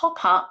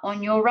copper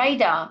on your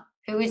radar.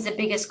 Who is the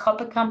biggest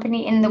copper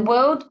company in the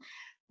world?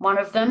 One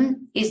of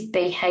them is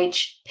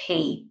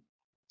BHP.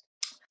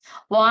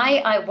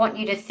 Why I want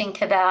you to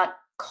think about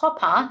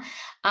copper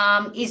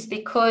is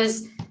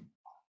because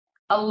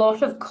a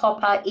lot of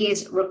copper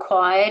is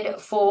required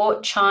for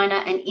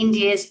China and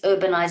India's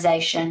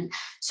urbanization.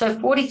 So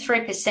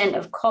 43%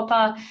 of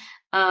copper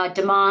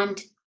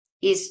demand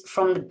is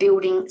from the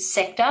building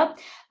sector.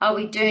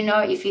 We do know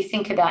if you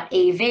think about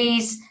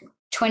EVs,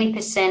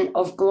 20%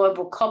 of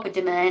global copper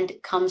demand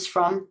comes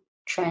from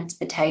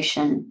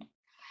transportation.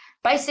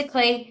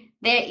 Basically,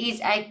 there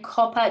is a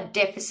copper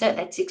deficit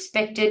that's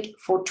expected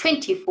for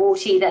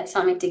 2040. That's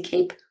something to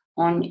keep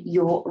on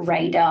your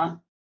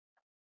radar.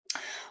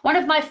 One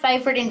of my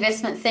favorite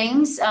investment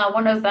themes,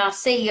 one of our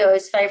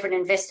CEO's favorite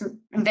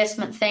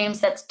investment themes,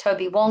 that's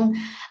Toby Wong.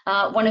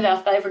 One of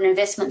our favorite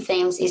investment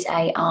themes is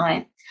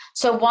AI.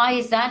 So why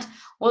is that?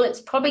 Well,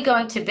 it's probably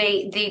going to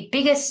be the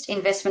biggest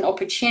investment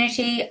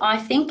opportunity, I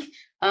think,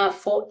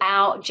 for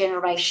our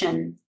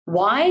generation.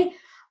 Why?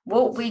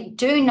 Well, we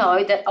do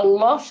know that a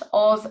lot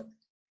of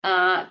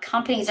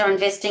companies are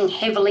investing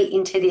heavily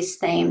into this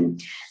theme,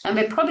 and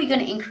we're probably going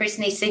to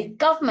increasingly see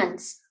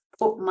governments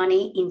put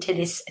money into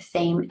this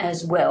theme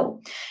as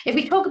well. If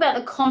we talk about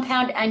the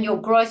compound annual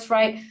growth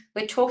rate,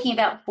 we're talking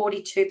about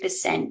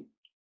 42%.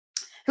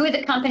 Who are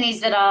the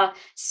companies that are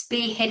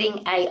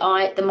spearheading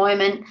AI at the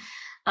moment?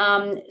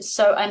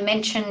 So I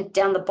mentioned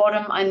down the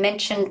bottom, I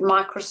mentioned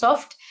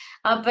Microsoft,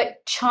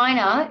 but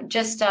China,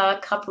 just a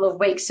couple of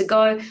weeks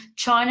ago,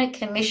 China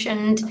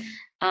commissioned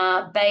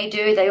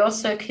Baidu. They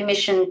also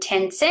commissioned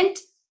Tencent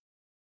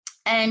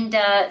and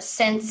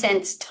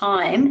Tencent's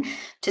time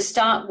to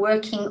start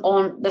working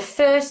on the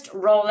first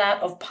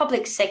rollout of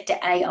public sector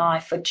AI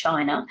for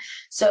China.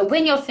 So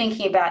when you're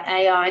thinking about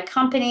AI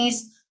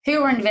companies,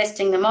 who are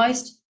investing the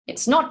most?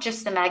 It's not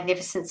just the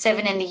Magnificent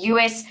Seven in the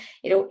US,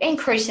 it'll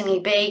increasingly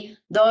be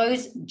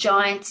those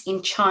giants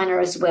in China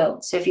as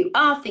well. So if you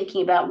are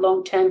thinking about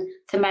long-term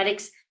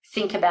thematics,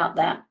 think about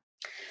that.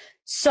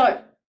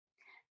 So,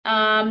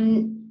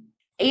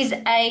 is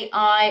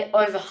AI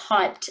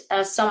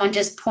overhyped? Someone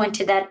just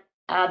pointed that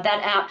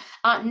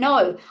out.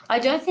 No, I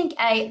don't think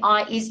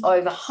AI is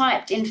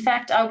overhyped. In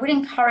fact, I would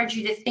encourage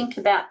you to think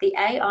about the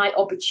AI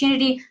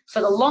opportunity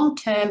for the long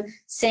term,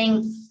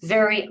 seeing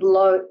very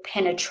low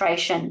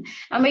penetration.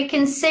 And we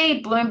can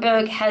see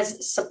Bloomberg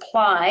has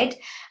supplied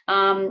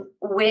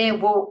where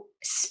will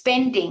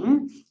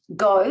spending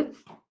go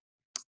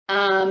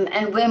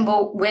and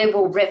where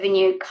will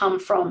revenue come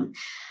from.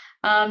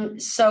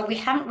 So we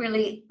haven't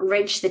really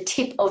reached the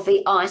tip of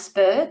the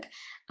iceberg.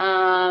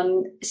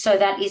 So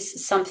that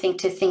is something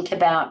to think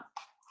about.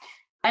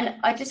 And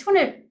I just want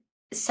to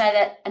say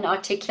that and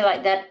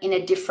articulate that in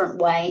a different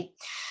way.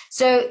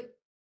 So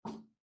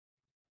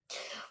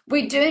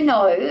we do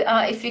know,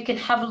 if you can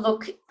have a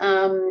look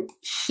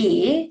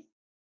here.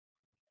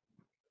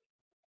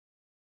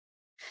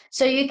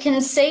 So you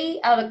can see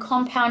the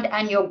compound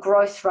annual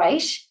growth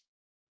rate,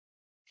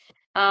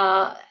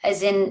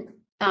 as in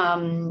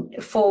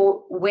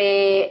for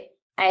where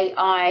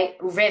AI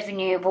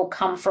revenue will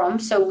come from,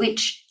 so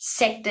which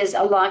sectors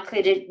are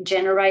likely to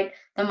generate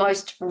the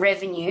most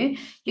revenue.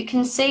 You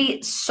can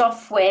see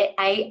software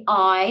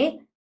AI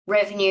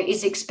revenue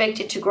is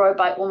expected to grow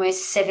by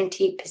almost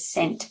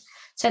 70%.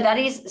 So that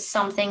is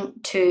something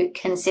to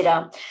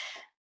consider.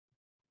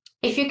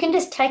 If you can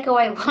just take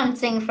away one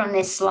thing from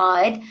this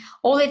slide,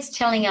 all it's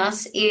telling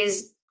us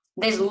is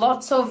there's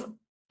lots of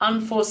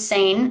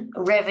unforeseen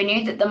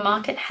revenue that the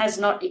market has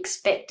not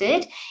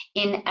expected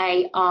in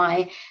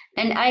AI.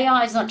 And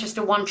AI is not just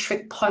a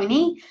one-trick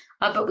pony,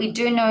 but we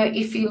do know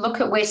if you look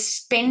at where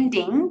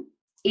spending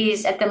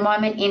is at the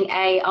moment in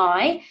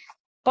AI,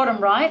 bottom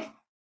right,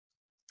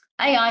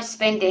 AI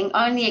spending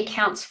only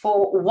accounts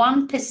for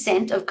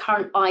 1% of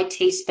current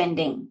IT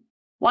spending.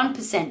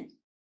 1%,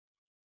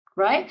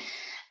 right?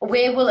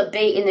 Where will it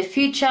be in the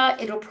future?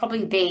 It'll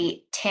probably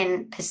be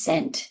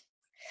 10%.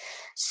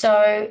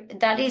 So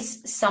that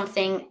is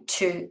something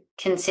to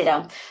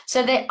consider.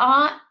 So there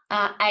are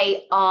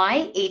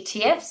AI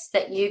ETFs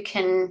that you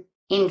can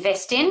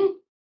invest in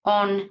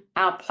on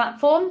our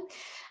platform,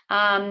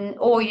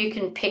 or you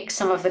can pick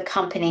some of the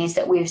companies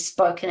that we've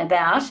spoken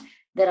about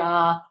that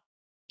are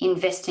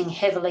investing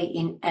heavily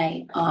in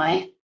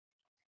AI.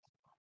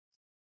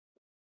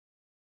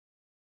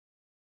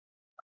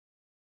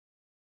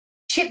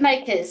 Chip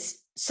makers.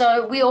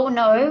 So we all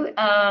know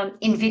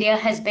NVIDIA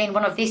has been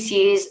one of this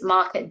year's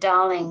market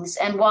darlings.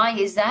 And why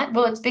is that?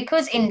 Well, it's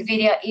because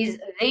NVIDIA is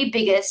the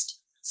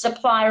biggest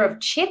supplier of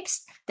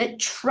chips that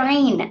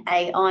train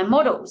AI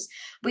models.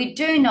 We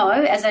do know,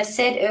 as I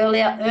said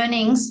earlier,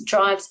 earnings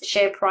drives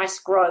share price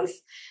growth.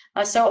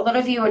 So a lot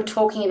of you are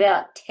talking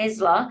about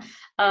Tesla.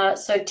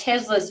 So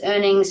Tesla's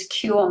earnings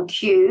Q on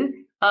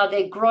Q,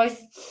 their growth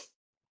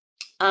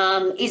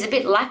is a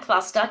bit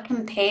lackluster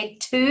compared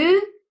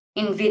to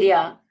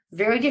NVIDIA.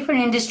 very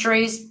different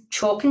industries,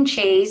 chalk and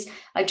cheese.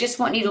 I just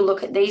want you to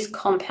look at these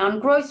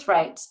compound growth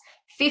rates,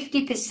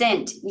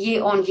 50%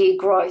 year-on-year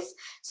growth.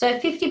 So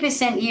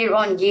 50%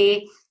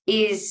 year-on-year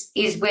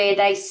is where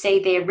they see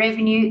their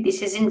revenue.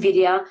 This is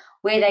NVIDIA,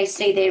 where they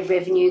see their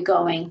revenue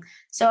going.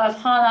 So I've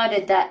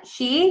highlighted that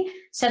here.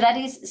 So that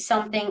is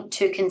something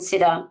to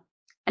consider.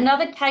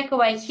 Another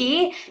takeaway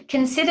here,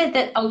 consider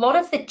that a lot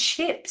of the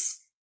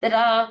chips that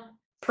are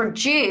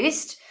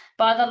produced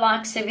by the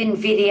likes of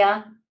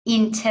NVIDIA,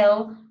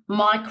 Intel,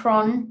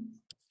 Micron,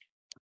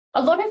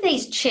 a lot of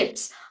these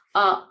chips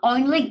are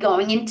only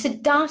going into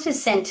data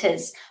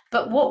centers.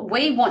 But what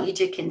we want you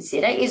to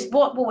consider is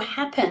what will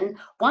happen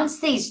once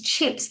these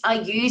chips are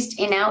used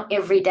in our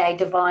everyday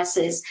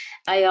devices.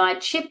 AI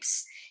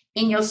chips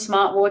in your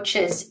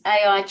smartwatches,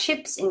 AI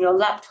chips in your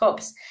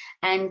laptops,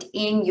 and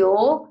in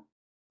your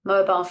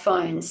mobile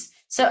phones.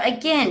 So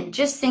again,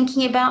 just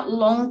thinking about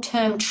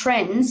long-term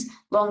trends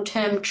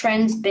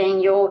being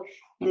your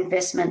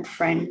investment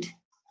friend.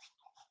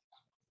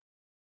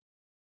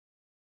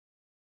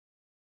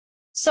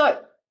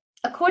 So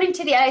according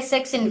to the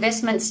ASX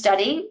investment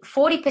study,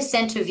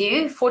 40% of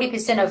you,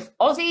 40% of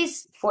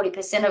Aussies,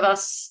 40% of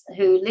us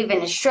who live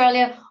in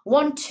Australia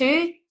want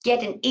to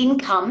get an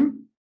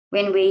income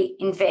when we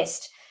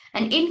invest.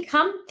 An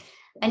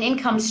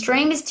income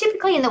stream is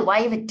typically in the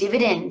way of a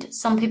dividend.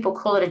 Some people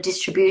call it a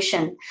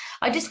distribution.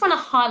 I just want to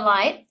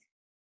highlight,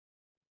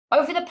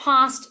 over the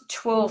past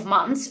 12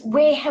 months,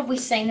 where have we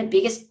seen the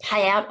biggest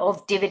payout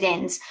of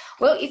dividends?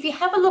 Well, if you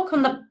have a look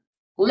on the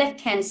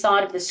left-hand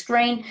side of the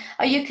screen,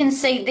 you can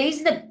see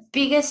these are the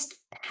biggest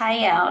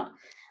payout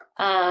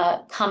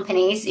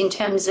companies in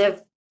terms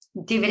of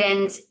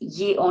dividends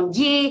year on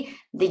year.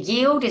 The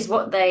yield is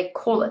what they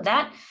call it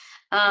that.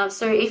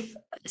 So if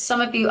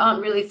some of you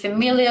aren't really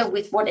familiar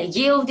with what a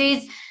yield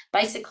is,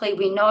 basically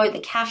we know the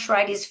cash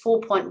rate is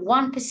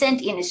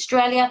 4.1% in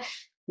Australia,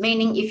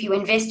 meaning if you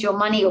invest your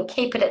money or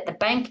keep it at the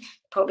bank,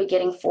 you're probably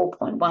getting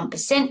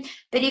 4.1%.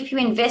 But if you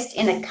invest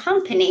in a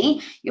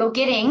company, you're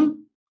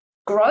getting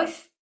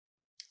growth,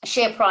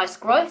 share price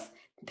growth,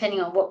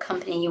 depending on what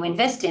company you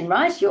invest in,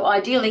 right? You're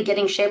ideally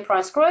getting share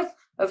price growth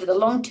over the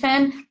long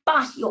term,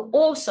 but you're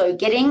also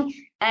getting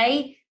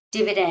a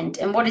dividend.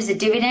 And what is a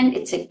dividend?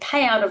 It's a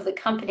payout of the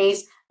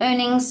company's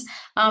earnings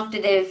after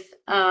they've,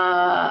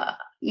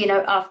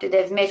 after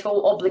they've met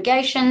all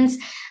obligations,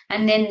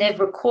 and then they've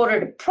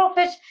recorded a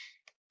profit,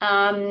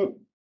 and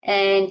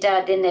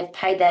then they've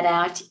paid that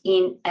out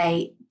in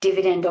a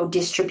dividend or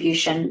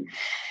distribution.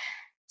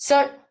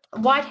 So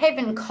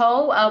Whitehaven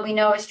Coal, we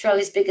know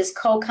Australia's biggest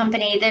coal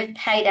company, they've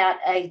paid out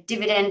a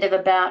dividend of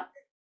about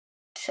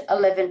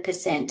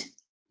 11%.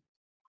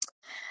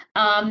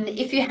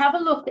 If you have a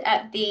look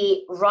at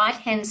the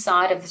right-hand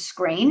side of the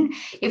screen,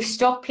 if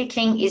stock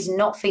picking is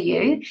not for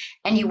you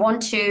and you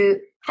want to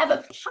have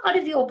a part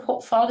of your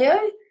portfolio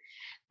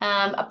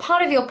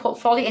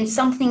and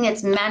something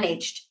that's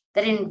managed,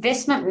 that an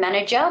investment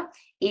manager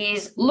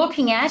is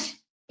looking at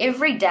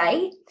every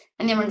day,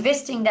 and they're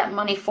investing that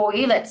money for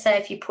you. Let's say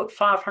if you put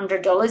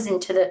 $500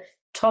 into the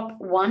top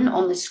one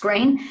on the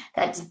screen,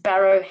 that's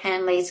Barrow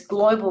Hanley's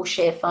Global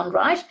Share Fund,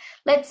 right?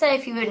 Let's say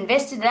if you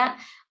invested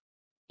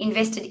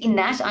in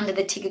that under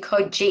the ticker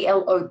code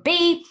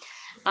GLOB,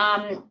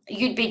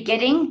 you'd be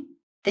getting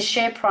the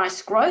share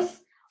price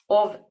growth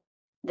of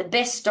the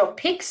best stock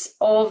picks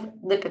of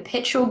the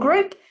Perpetual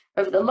Group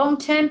over the long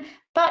term,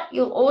 but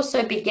you'll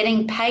also be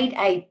getting paid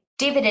a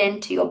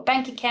dividend to your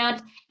bank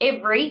account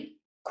every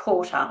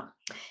quarter.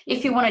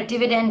 If you want a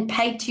dividend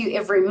paid to you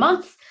every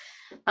month,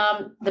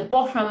 the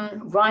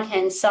bottom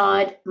right-hand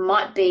side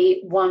might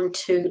be one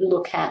to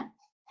look at.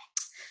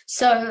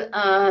 So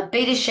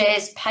beta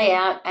shares pay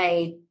out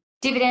a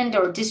dividend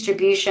or a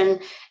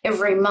distribution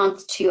every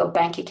month to your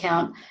bank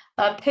account.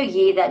 Per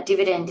year, that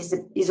dividend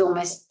is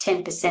almost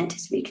 10%,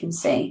 as we can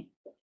see.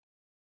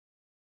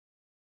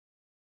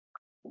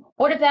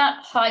 What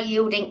about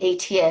high-yielding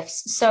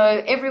ETFs?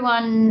 So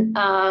everyone,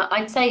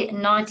 I'd say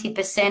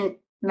 90%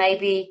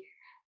 maybe,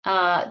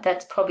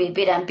 that's probably a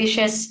bit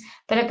ambitious,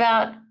 but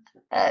about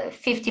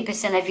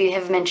 50% of you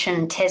have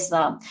mentioned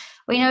Tesla.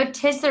 We know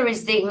Tesla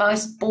is the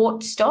most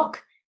bought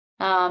stock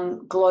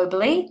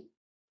globally.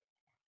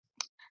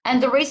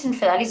 And the reason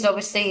for that is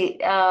obviously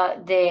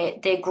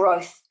their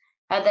growth.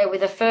 They were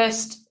the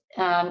first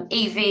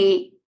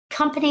EV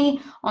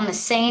company on the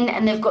scene,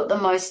 and they've got the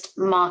most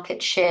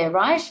market share,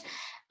 right?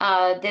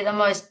 They're the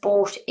most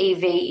bought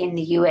EV in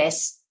the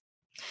US.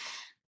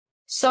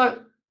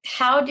 So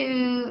how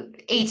do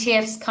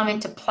ETFs come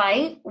into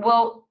play?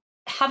 Well,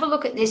 have a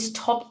look at this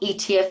top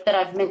ETF that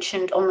I've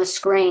mentioned on the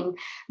screen.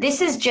 This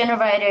has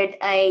generated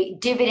a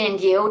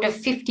dividend yield of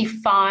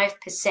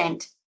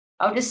 55%.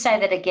 I'll just say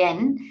that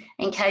again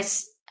in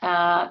case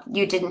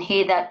you didn't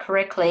hear that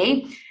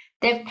correctly.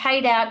 They've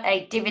paid out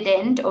a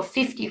dividend of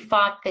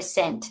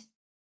 55%.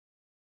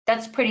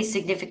 That's pretty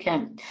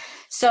significant.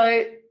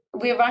 So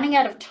we're running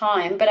out of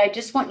time, but I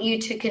just want you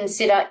to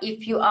consider,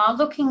 if you are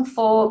looking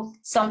for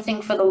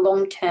something for the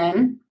long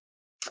term,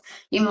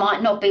 You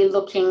might not be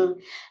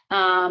looking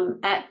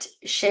at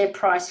share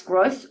price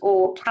growth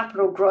or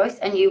capital growth,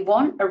 and you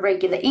want a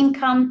regular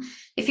income.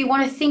 If you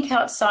want to think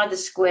outside the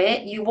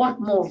square, you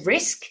want more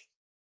risk,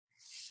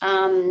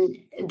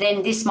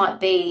 then this might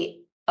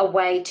be a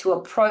way to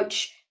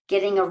approach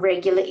getting a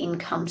regular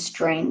income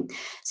stream.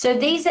 So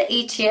these are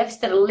ETFs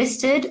that are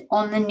listed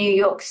on the New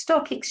York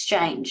Stock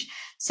Exchange.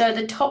 So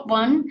the top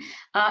one,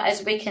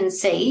 as we can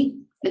see,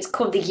 it's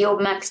called the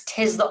Yield Max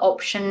Tesla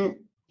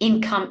Option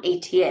Income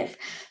ETF.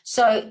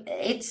 So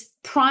its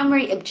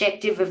primary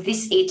objective of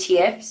this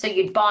ETF, so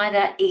you'd buy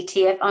that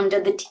ETF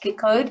under the ticker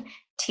code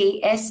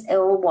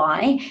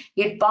TSLY,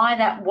 you'd buy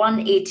that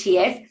one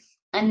ETF,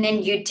 and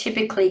then you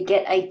typically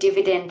get a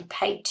dividend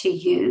paid to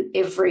you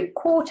every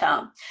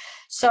quarter.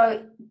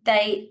 So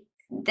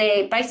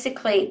they're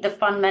basically, the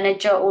fund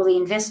manager or the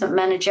investment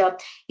manager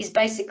is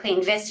basically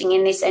investing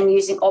in this and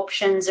using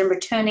options and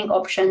returning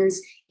options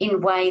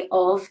in way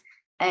of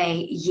a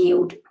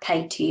yield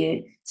paid to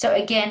you. So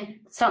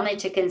again, something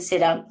to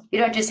consider. You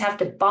don't just have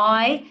to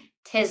buy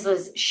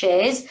Tesla's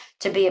shares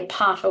to be a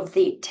part of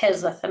the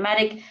Tesla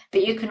thematic,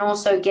 but you can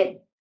also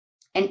get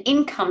an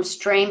income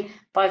stream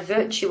by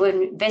virtue of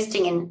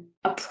investing in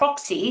a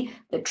proxy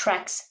that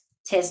tracks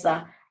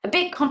Tesla. A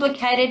bit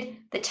complicated.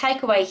 The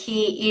takeaway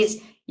here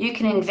is you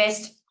can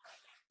invest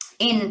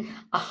in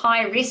a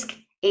high risk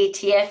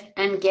ETF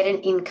and get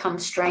an income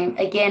stream.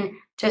 Again,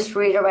 just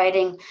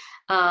reiterating,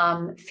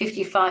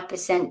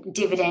 55%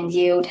 dividend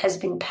yield has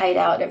been paid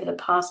out over the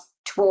past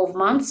 12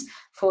 months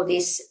for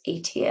this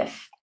ETF.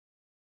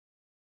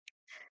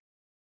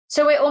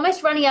 So we're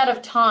almost running out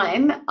of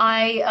time.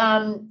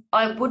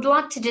 I would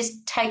like to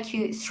just take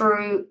you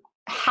through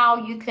how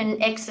you can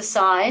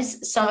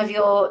exercise some of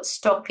your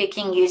stock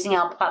picking using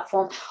our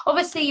platform.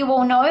 Obviously, you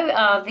all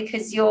know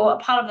because you're a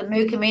part of the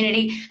Moo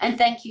community, and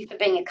thank you for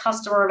being a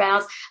customer of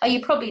ours.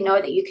 You probably know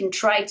that you can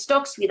trade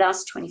stocks with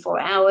us 24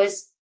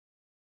 hours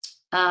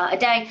a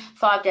day,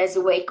 5 days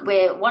a week.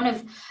 We're one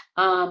of,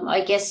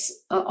 I guess,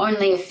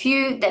 only a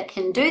few that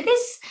can do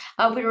this.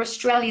 We're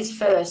Australia's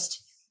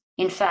first,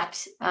 in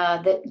fact,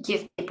 that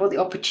give people the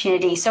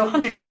opportunity. So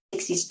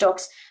 160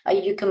 stocks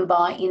you can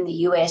buy in the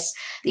US.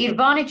 The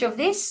advantage of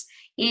this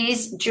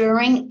is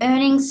during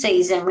earnings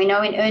season. We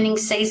know in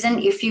earnings season,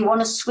 if you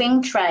want to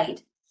swing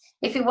trade,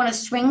 you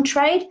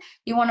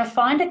want to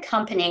find a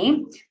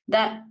company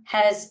that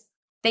has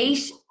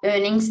beat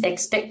earnings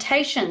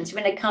expectations.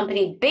 When a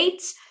company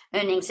beats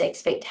earnings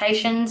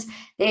expectations,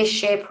 their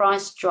share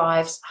price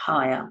drives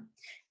higher.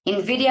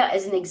 NVIDIA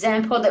as an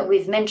example that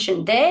we've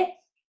mentioned there,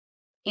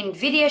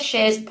 NVIDIA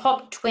shares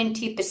popped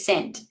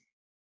 20%.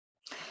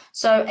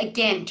 So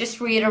again,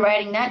 just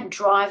reiterating that,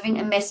 driving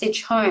a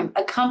message home.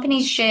 A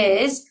company's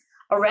shares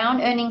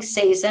around earnings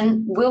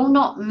season will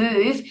not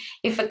move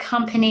if a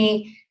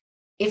company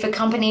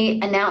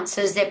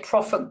announces their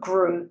profit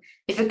grew,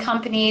 if a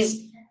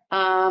company's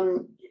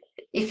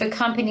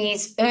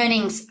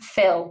earnings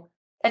fell.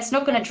 That's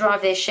not going to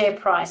drive their share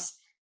price.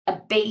 A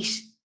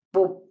beat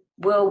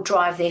will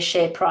drive their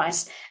share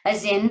price.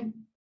 As in,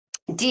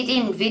 did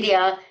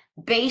NVIDIA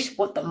beat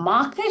what the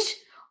market,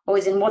 or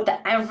is in what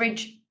the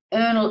average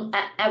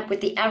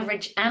with the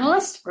average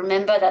analyst?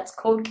 Remember, that's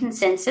called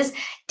consensus.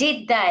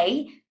 Did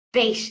they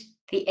beat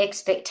the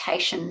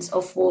expectations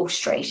of Wall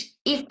Street?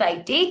 If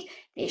they did,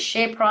 their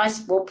share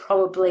price will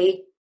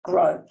probably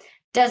grow.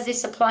 Does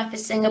this apply for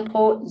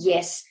Singapore?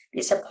 Yes,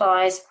 this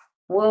applies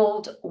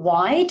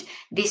worldwide.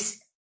 This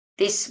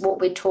what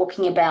we're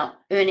talking about,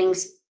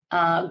 earnings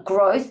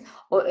growth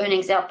or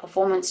earnings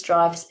outperformance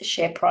drives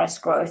share price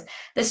growth.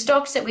 The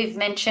stocks that we've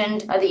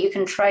mentioned are that you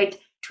can trade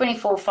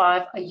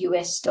 24/5 are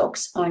US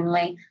stocks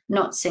only,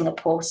 not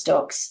Singapore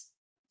stocks.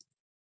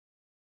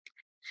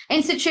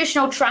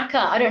 Institutional tracker.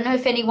 I don't know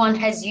if anyone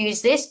has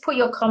used this. Put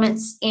your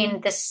comments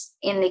in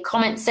the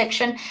comment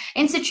section.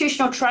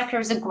 Institutional tracker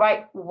is a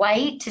great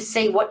way to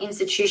see what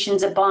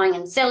institutions are buying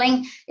and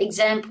selling.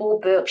 Example,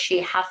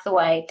 Berkshire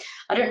Hathaway.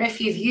 I don't know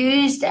if you've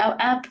used our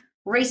app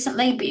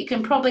recently, but you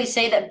can probably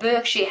see that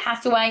Berkshire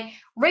Hathaway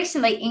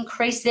recently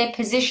increased their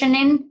position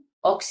in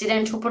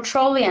Occidental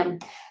Petroleum.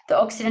 The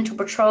Occidental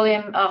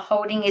Petroleum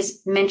holding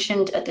is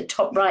mentioned at the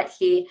top right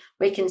here.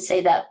 We can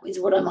see that is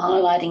what I'm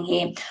highlighting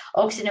here.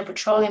 Occidental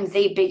Petroleum,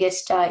 the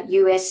biggest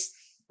US,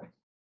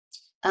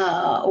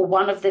 or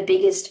one of the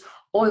biggest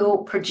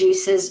oil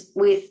producers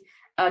with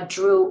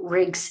drill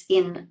rigs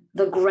in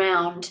the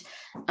ground.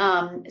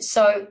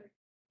 So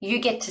you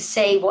get to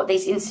see what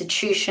these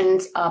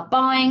institutions are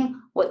buying,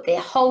 what they're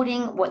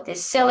holding, what they're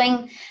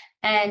selling,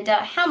 and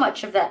how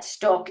much of that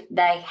stock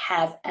they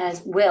have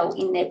as well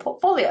in their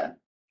portfolio.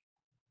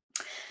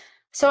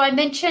 So I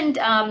mentioned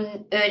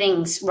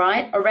earnings,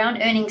 right?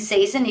 Around earnings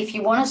season, if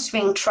you want to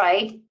swing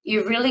trade,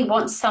 you really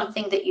want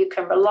something that you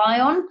can rely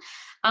on,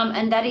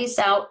 and that is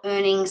our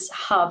earnings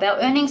hub. Our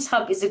earnings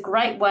hub is a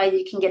great way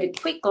you can get a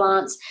quick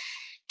glance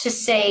to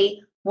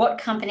see what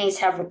companies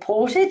have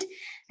reported.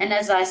 And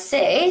as I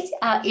said,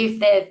 if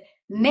they've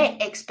met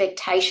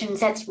expectations,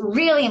 that's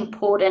really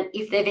important.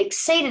 If they've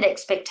exceeded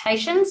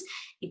expectations,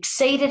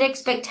 exceeded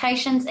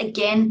expectations,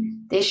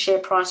 again, their share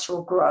price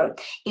will grow.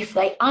 If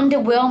they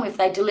underwhelm, if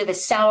they deliver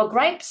sour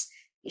grapes,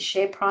 your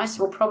share price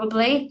will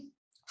probably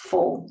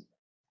fall.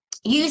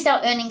 Use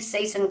our earnings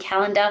season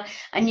calendar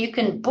and you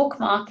can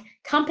bookmark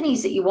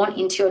companies that you want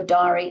into your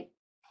diary.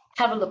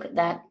 Have a look at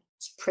that.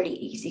 It's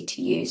pretty easy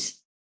to use.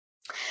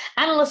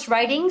 Analyst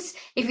ratings.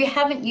 If you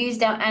haven't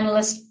used our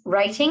analyst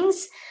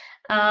ratings,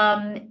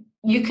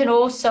 you can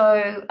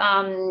also,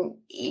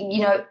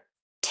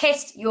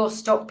 test your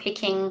stock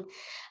picking,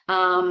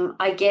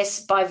 I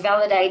guess, by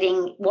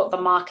validating what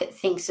the market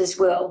thinks as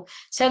well.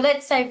 So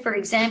let's say, for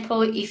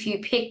example, if you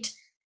picked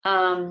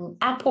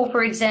Apple,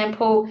 for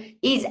example,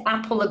 is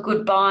Apple a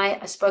good buy?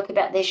 I spoke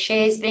about their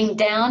shares being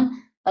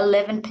down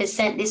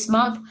 11% this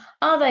month.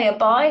 Are they a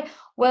buy?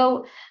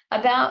 Well,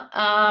 about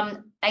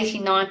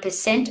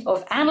 89%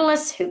 of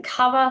analysts who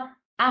cover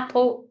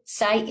Apple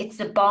say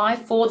it's a buy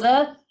for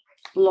the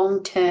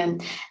long term.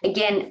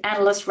 Again,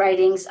 analyst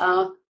ratings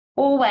are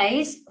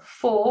always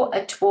for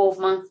a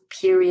 12-month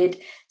period.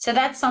 So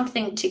that's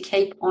something to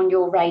keep on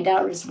your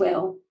radar as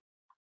well.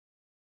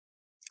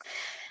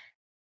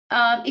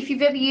 If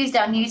you've ever used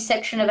our news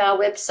section of our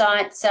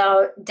website,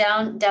 so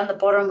down the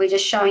bottom, we're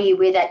just showing you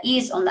where that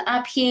is on the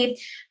app here.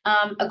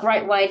 A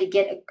great way to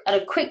get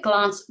at a quick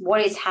glance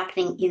what is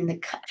happening in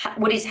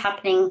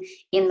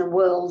the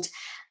world.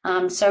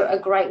 So a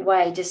great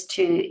way just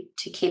to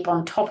keep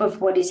on top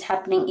of what is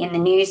happening in the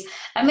news.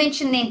 I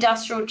mentioned the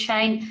industrial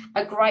chain,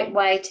 a great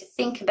way to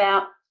think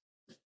about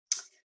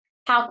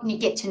how can you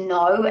get to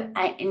know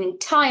an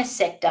entire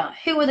sector?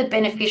 Who are the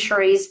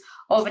beneficiaries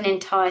of an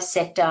entire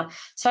sector?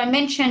 So I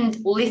mentioned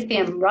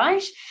lithium,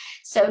 right?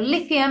 So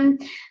lithium,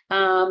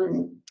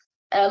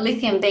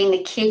 lithium being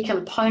the key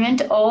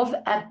component of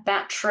a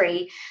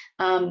battery,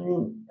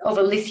 of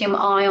a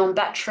lithium-ion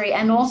battery,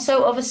 and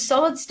also of a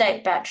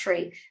solid-state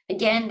battery.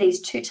 Again,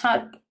 these two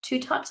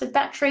types of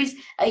batteries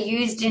are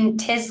used in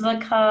Tesla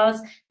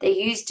cars, they're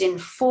used in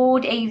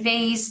Ford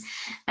EVs,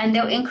 and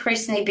they'll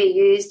increasingly be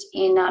used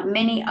in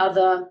many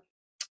other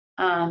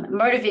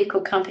motor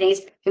vehicle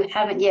companies who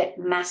haven't yet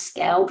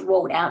mass-scaled,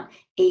 rolled out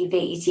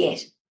EVs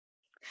yet.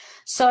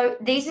 So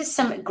these are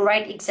some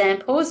great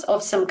examples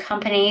of some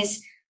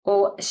companies,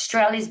 or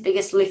Australia's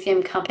biggest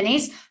lithium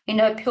companies. You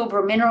know,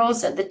 Pilbara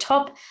Minerals at the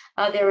top.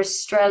 They're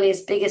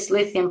Australia's biggest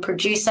lithium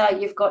producer.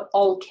 You've got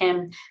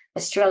Allkem,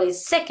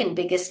 Australia's second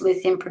biggest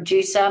lithium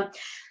producer.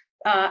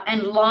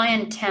 And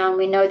Liontown,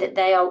 we know that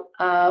they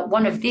are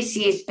one of this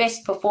year's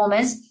best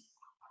performers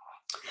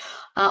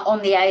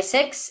on the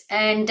ASX.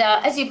 And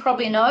as you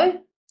probably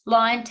know,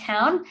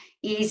 Liontown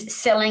is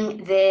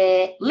selling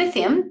their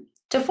lithium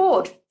to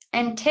Ford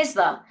and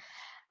Tesla.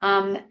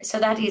 So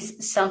that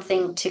is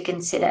something to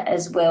consider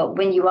as well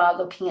when you are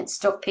looking at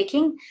stock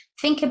picking.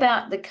 Think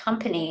about the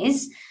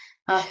companies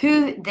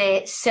who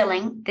they're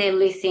selling their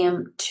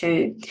lithium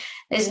to.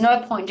 There's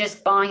no point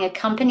just buying a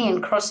company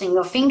and crossing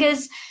your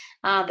fingers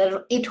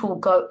that it will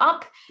go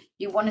up.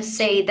 You want to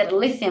see that a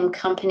lithium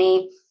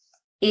company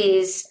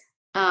is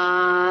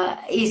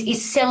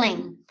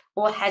selling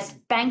or has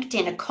banked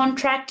in a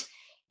contract.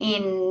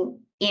 In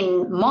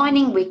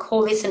mining, we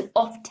call this an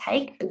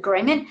off-take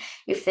agreement.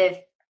 If they've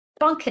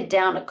bunkered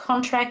down a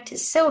contract to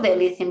sell their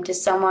lithium to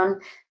someone,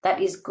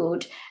 that is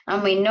good.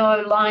 And we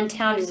know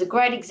Liontown is a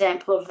great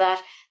example of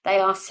that. They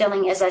are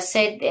selling, as I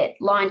said, that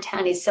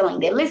Liontown is selling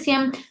their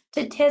lithium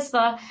to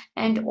Tesla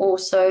and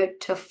also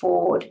to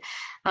Ford.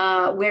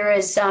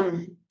 Whereas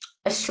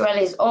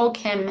Australia's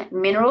Allkem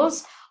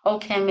Minerals,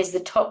 Allkem is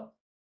the top,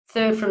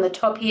 third from the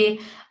top here.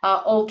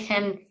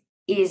 Allkem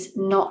is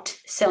not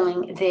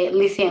selling their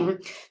lithium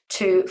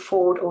to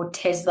Ford or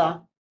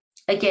Tesla.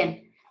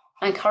 Again,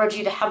 I encourage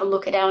you to have a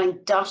look at our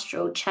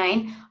industrial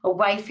chain, a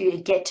way for you to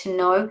get to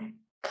know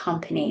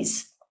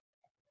companies.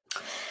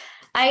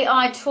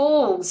 AI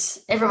tools.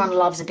 Everyone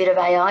loves a bit of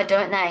AI,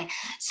 don't they?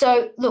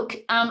 So look,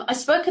 I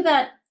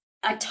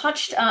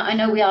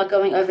know we are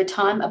going over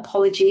time,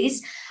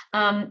 apologies,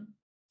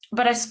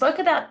 but I spoke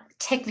about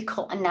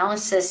technical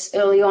analysis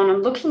early on.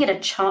 I'm looking at a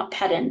chart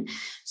pattern.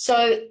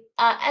 So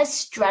as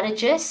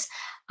strategists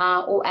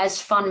or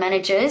as fund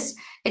managers,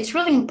 it's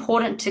really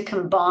important to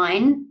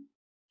combine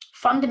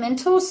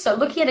fundamentals, so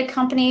looking at a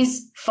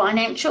company's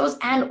financials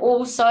and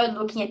also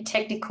looking at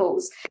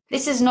technicals.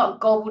 This is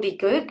not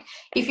gobbledygook.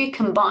 If you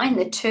combine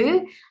the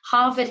two,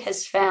 Harvard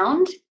has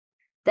found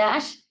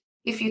that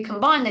if you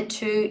combine the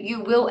two,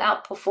 you will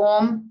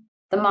outperform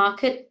the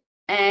market,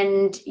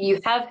 and you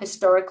have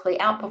historically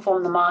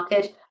outperformed the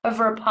market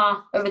over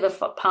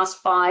the past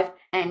 5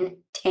 and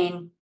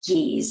 10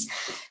 years.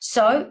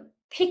 So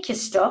pick your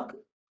stock.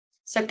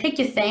 So pick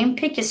your theme,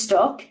 pick your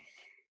stock.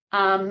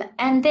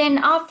 And then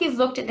after you've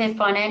looked at their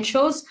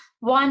financials,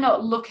 why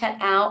not look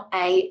at our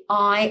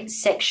AI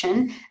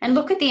section and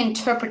look at the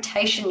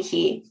interpretation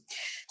here?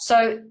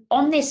 So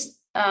on this,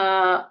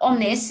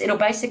 it'll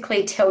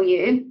basically tell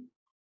you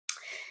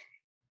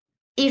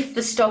if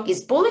the stock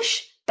is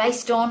bullish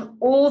based on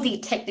all the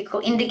technical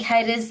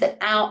indicators that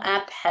our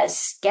app has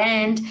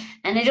scanned,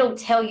 and it'll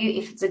tell you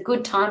if it's a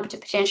good time to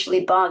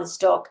potentially buy the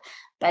stock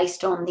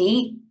based on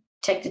the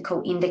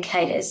technical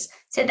indicators.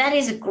 So that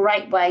is a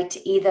great way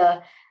to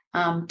either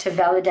to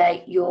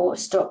validate your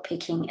stock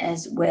picking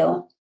as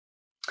well.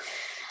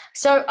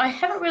 So I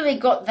haven't really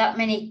got that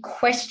many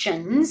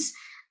questions,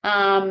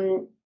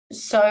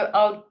 so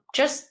I'll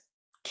just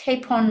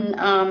keep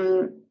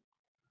on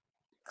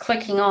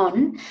clicking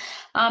on.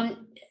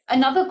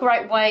 Another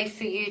great way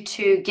for you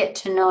to get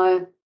to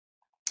know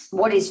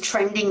what is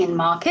trending in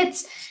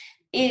markets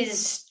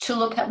is to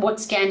look at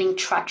what's gaining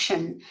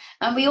traction.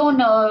 And we all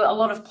know a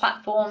lot of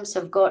platforms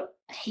have got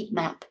a heat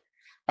map.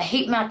 A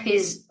heat map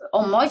is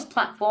on most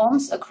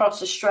platforms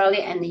across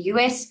Australia and the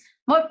US.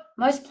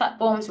 Most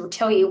platforms will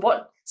tell you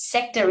what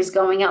sector is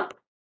going up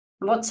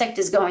and what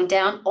sector is going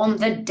down on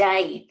the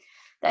day.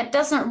 That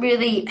doesn't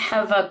really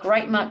have a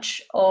great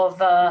much of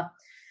a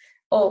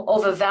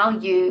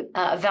value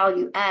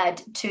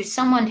add to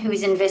someone who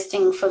is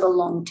investing for the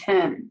long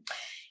term.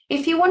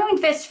 If you want to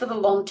invest for the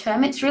long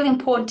term, it's really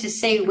important to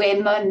see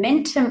where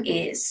momentum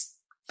is.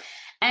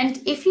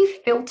 And if you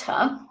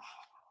filter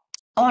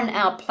on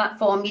our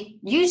platform, you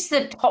use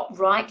the top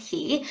right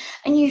here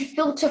and you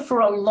filter for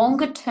a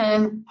longer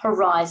term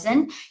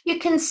horizon, you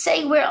can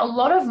see where a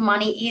lot of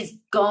money is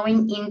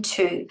going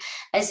into,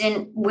 as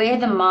in where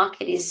the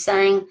market is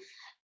saying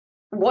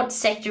what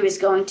sector is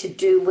going to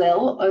do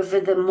well over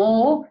the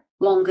more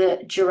longer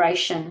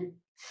duration.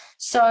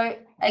 So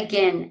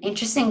again,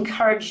 interesting,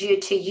 encourage you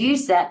to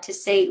use that to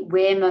see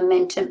where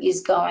momentum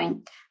is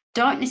going.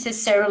 Don't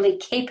necessarily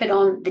keep it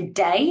on the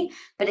day,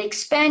 but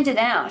expand it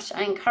out.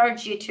 I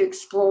encourage you to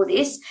explore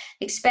this.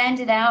 Expand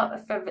it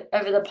out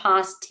over the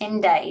past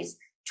 10 days,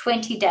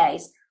 20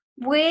 days.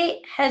 Where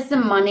has the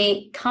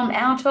money come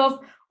out of?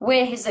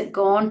 Where has it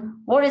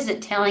gone? What is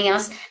it telling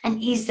us?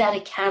 And is that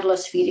a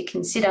catalyst for you to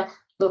consider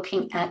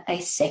looking at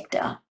a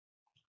sector?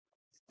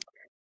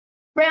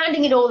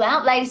 Rounding it all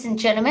out, ladies and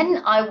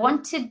gentlemen, I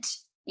wanted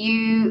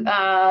you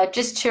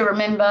just to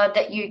remember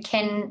that you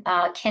can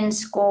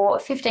score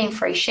 15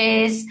 free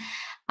shares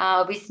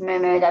with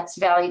Moomoo. That's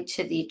valued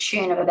to the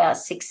tune of about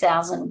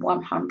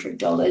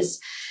 $6,100.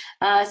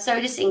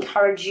 So just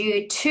encourage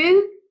you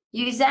to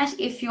use that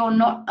if you're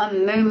not a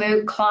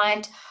Moomoo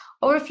client,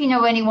 or if you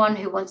know anyone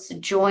who wants to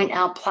join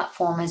our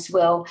platform as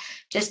well,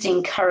 just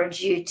encourage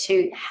you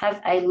to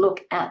have a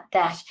look at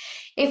that.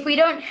 If we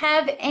don't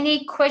have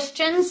any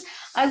questions,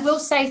 I will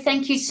say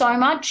thank you so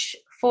much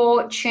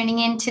for tuning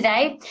in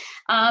today.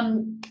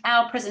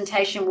 Our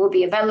presentation will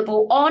be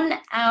available on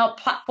our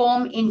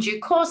platform in due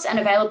course and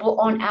available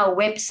on our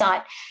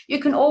website. You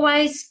can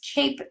always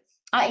keep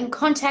in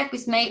contact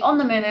with me on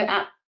the Moomoo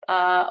app,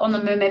 on the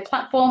Moomoo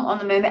platform, on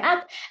the Moomoo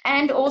app,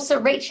 and also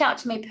reach out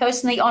to me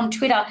personally on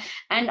Twitter,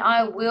 and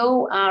I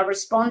will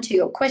respond to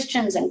your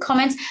questions and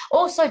comments.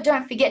 Also,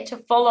 don't forget to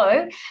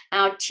follow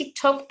our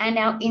TikTok and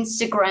our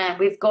Instagram.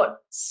 We've got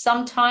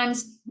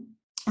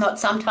not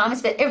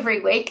sometimes, but every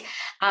week,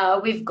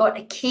 we've got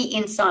a key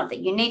insight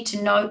that you need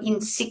to know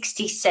in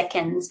 60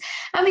 seconds.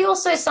 And we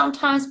also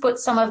sometimes put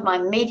some of my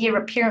media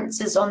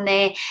appearances on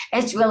there,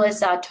 as well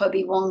as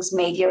Toby Wong's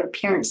media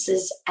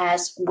appearances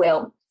as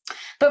well.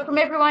 But from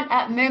everyone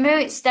at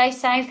Moomoo, stay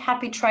safe,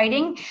 happy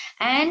trading,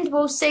 and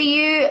we'll see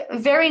you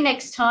very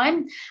next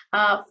time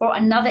for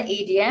another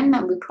EDM,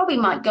 and we probably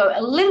might go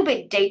a little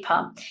bit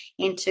deeper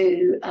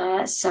into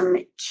some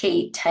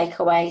key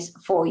takeaways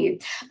for you.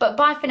 But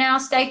bye for now,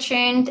 stay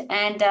tuned,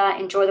 and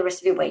enjoy the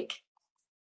rest of your week.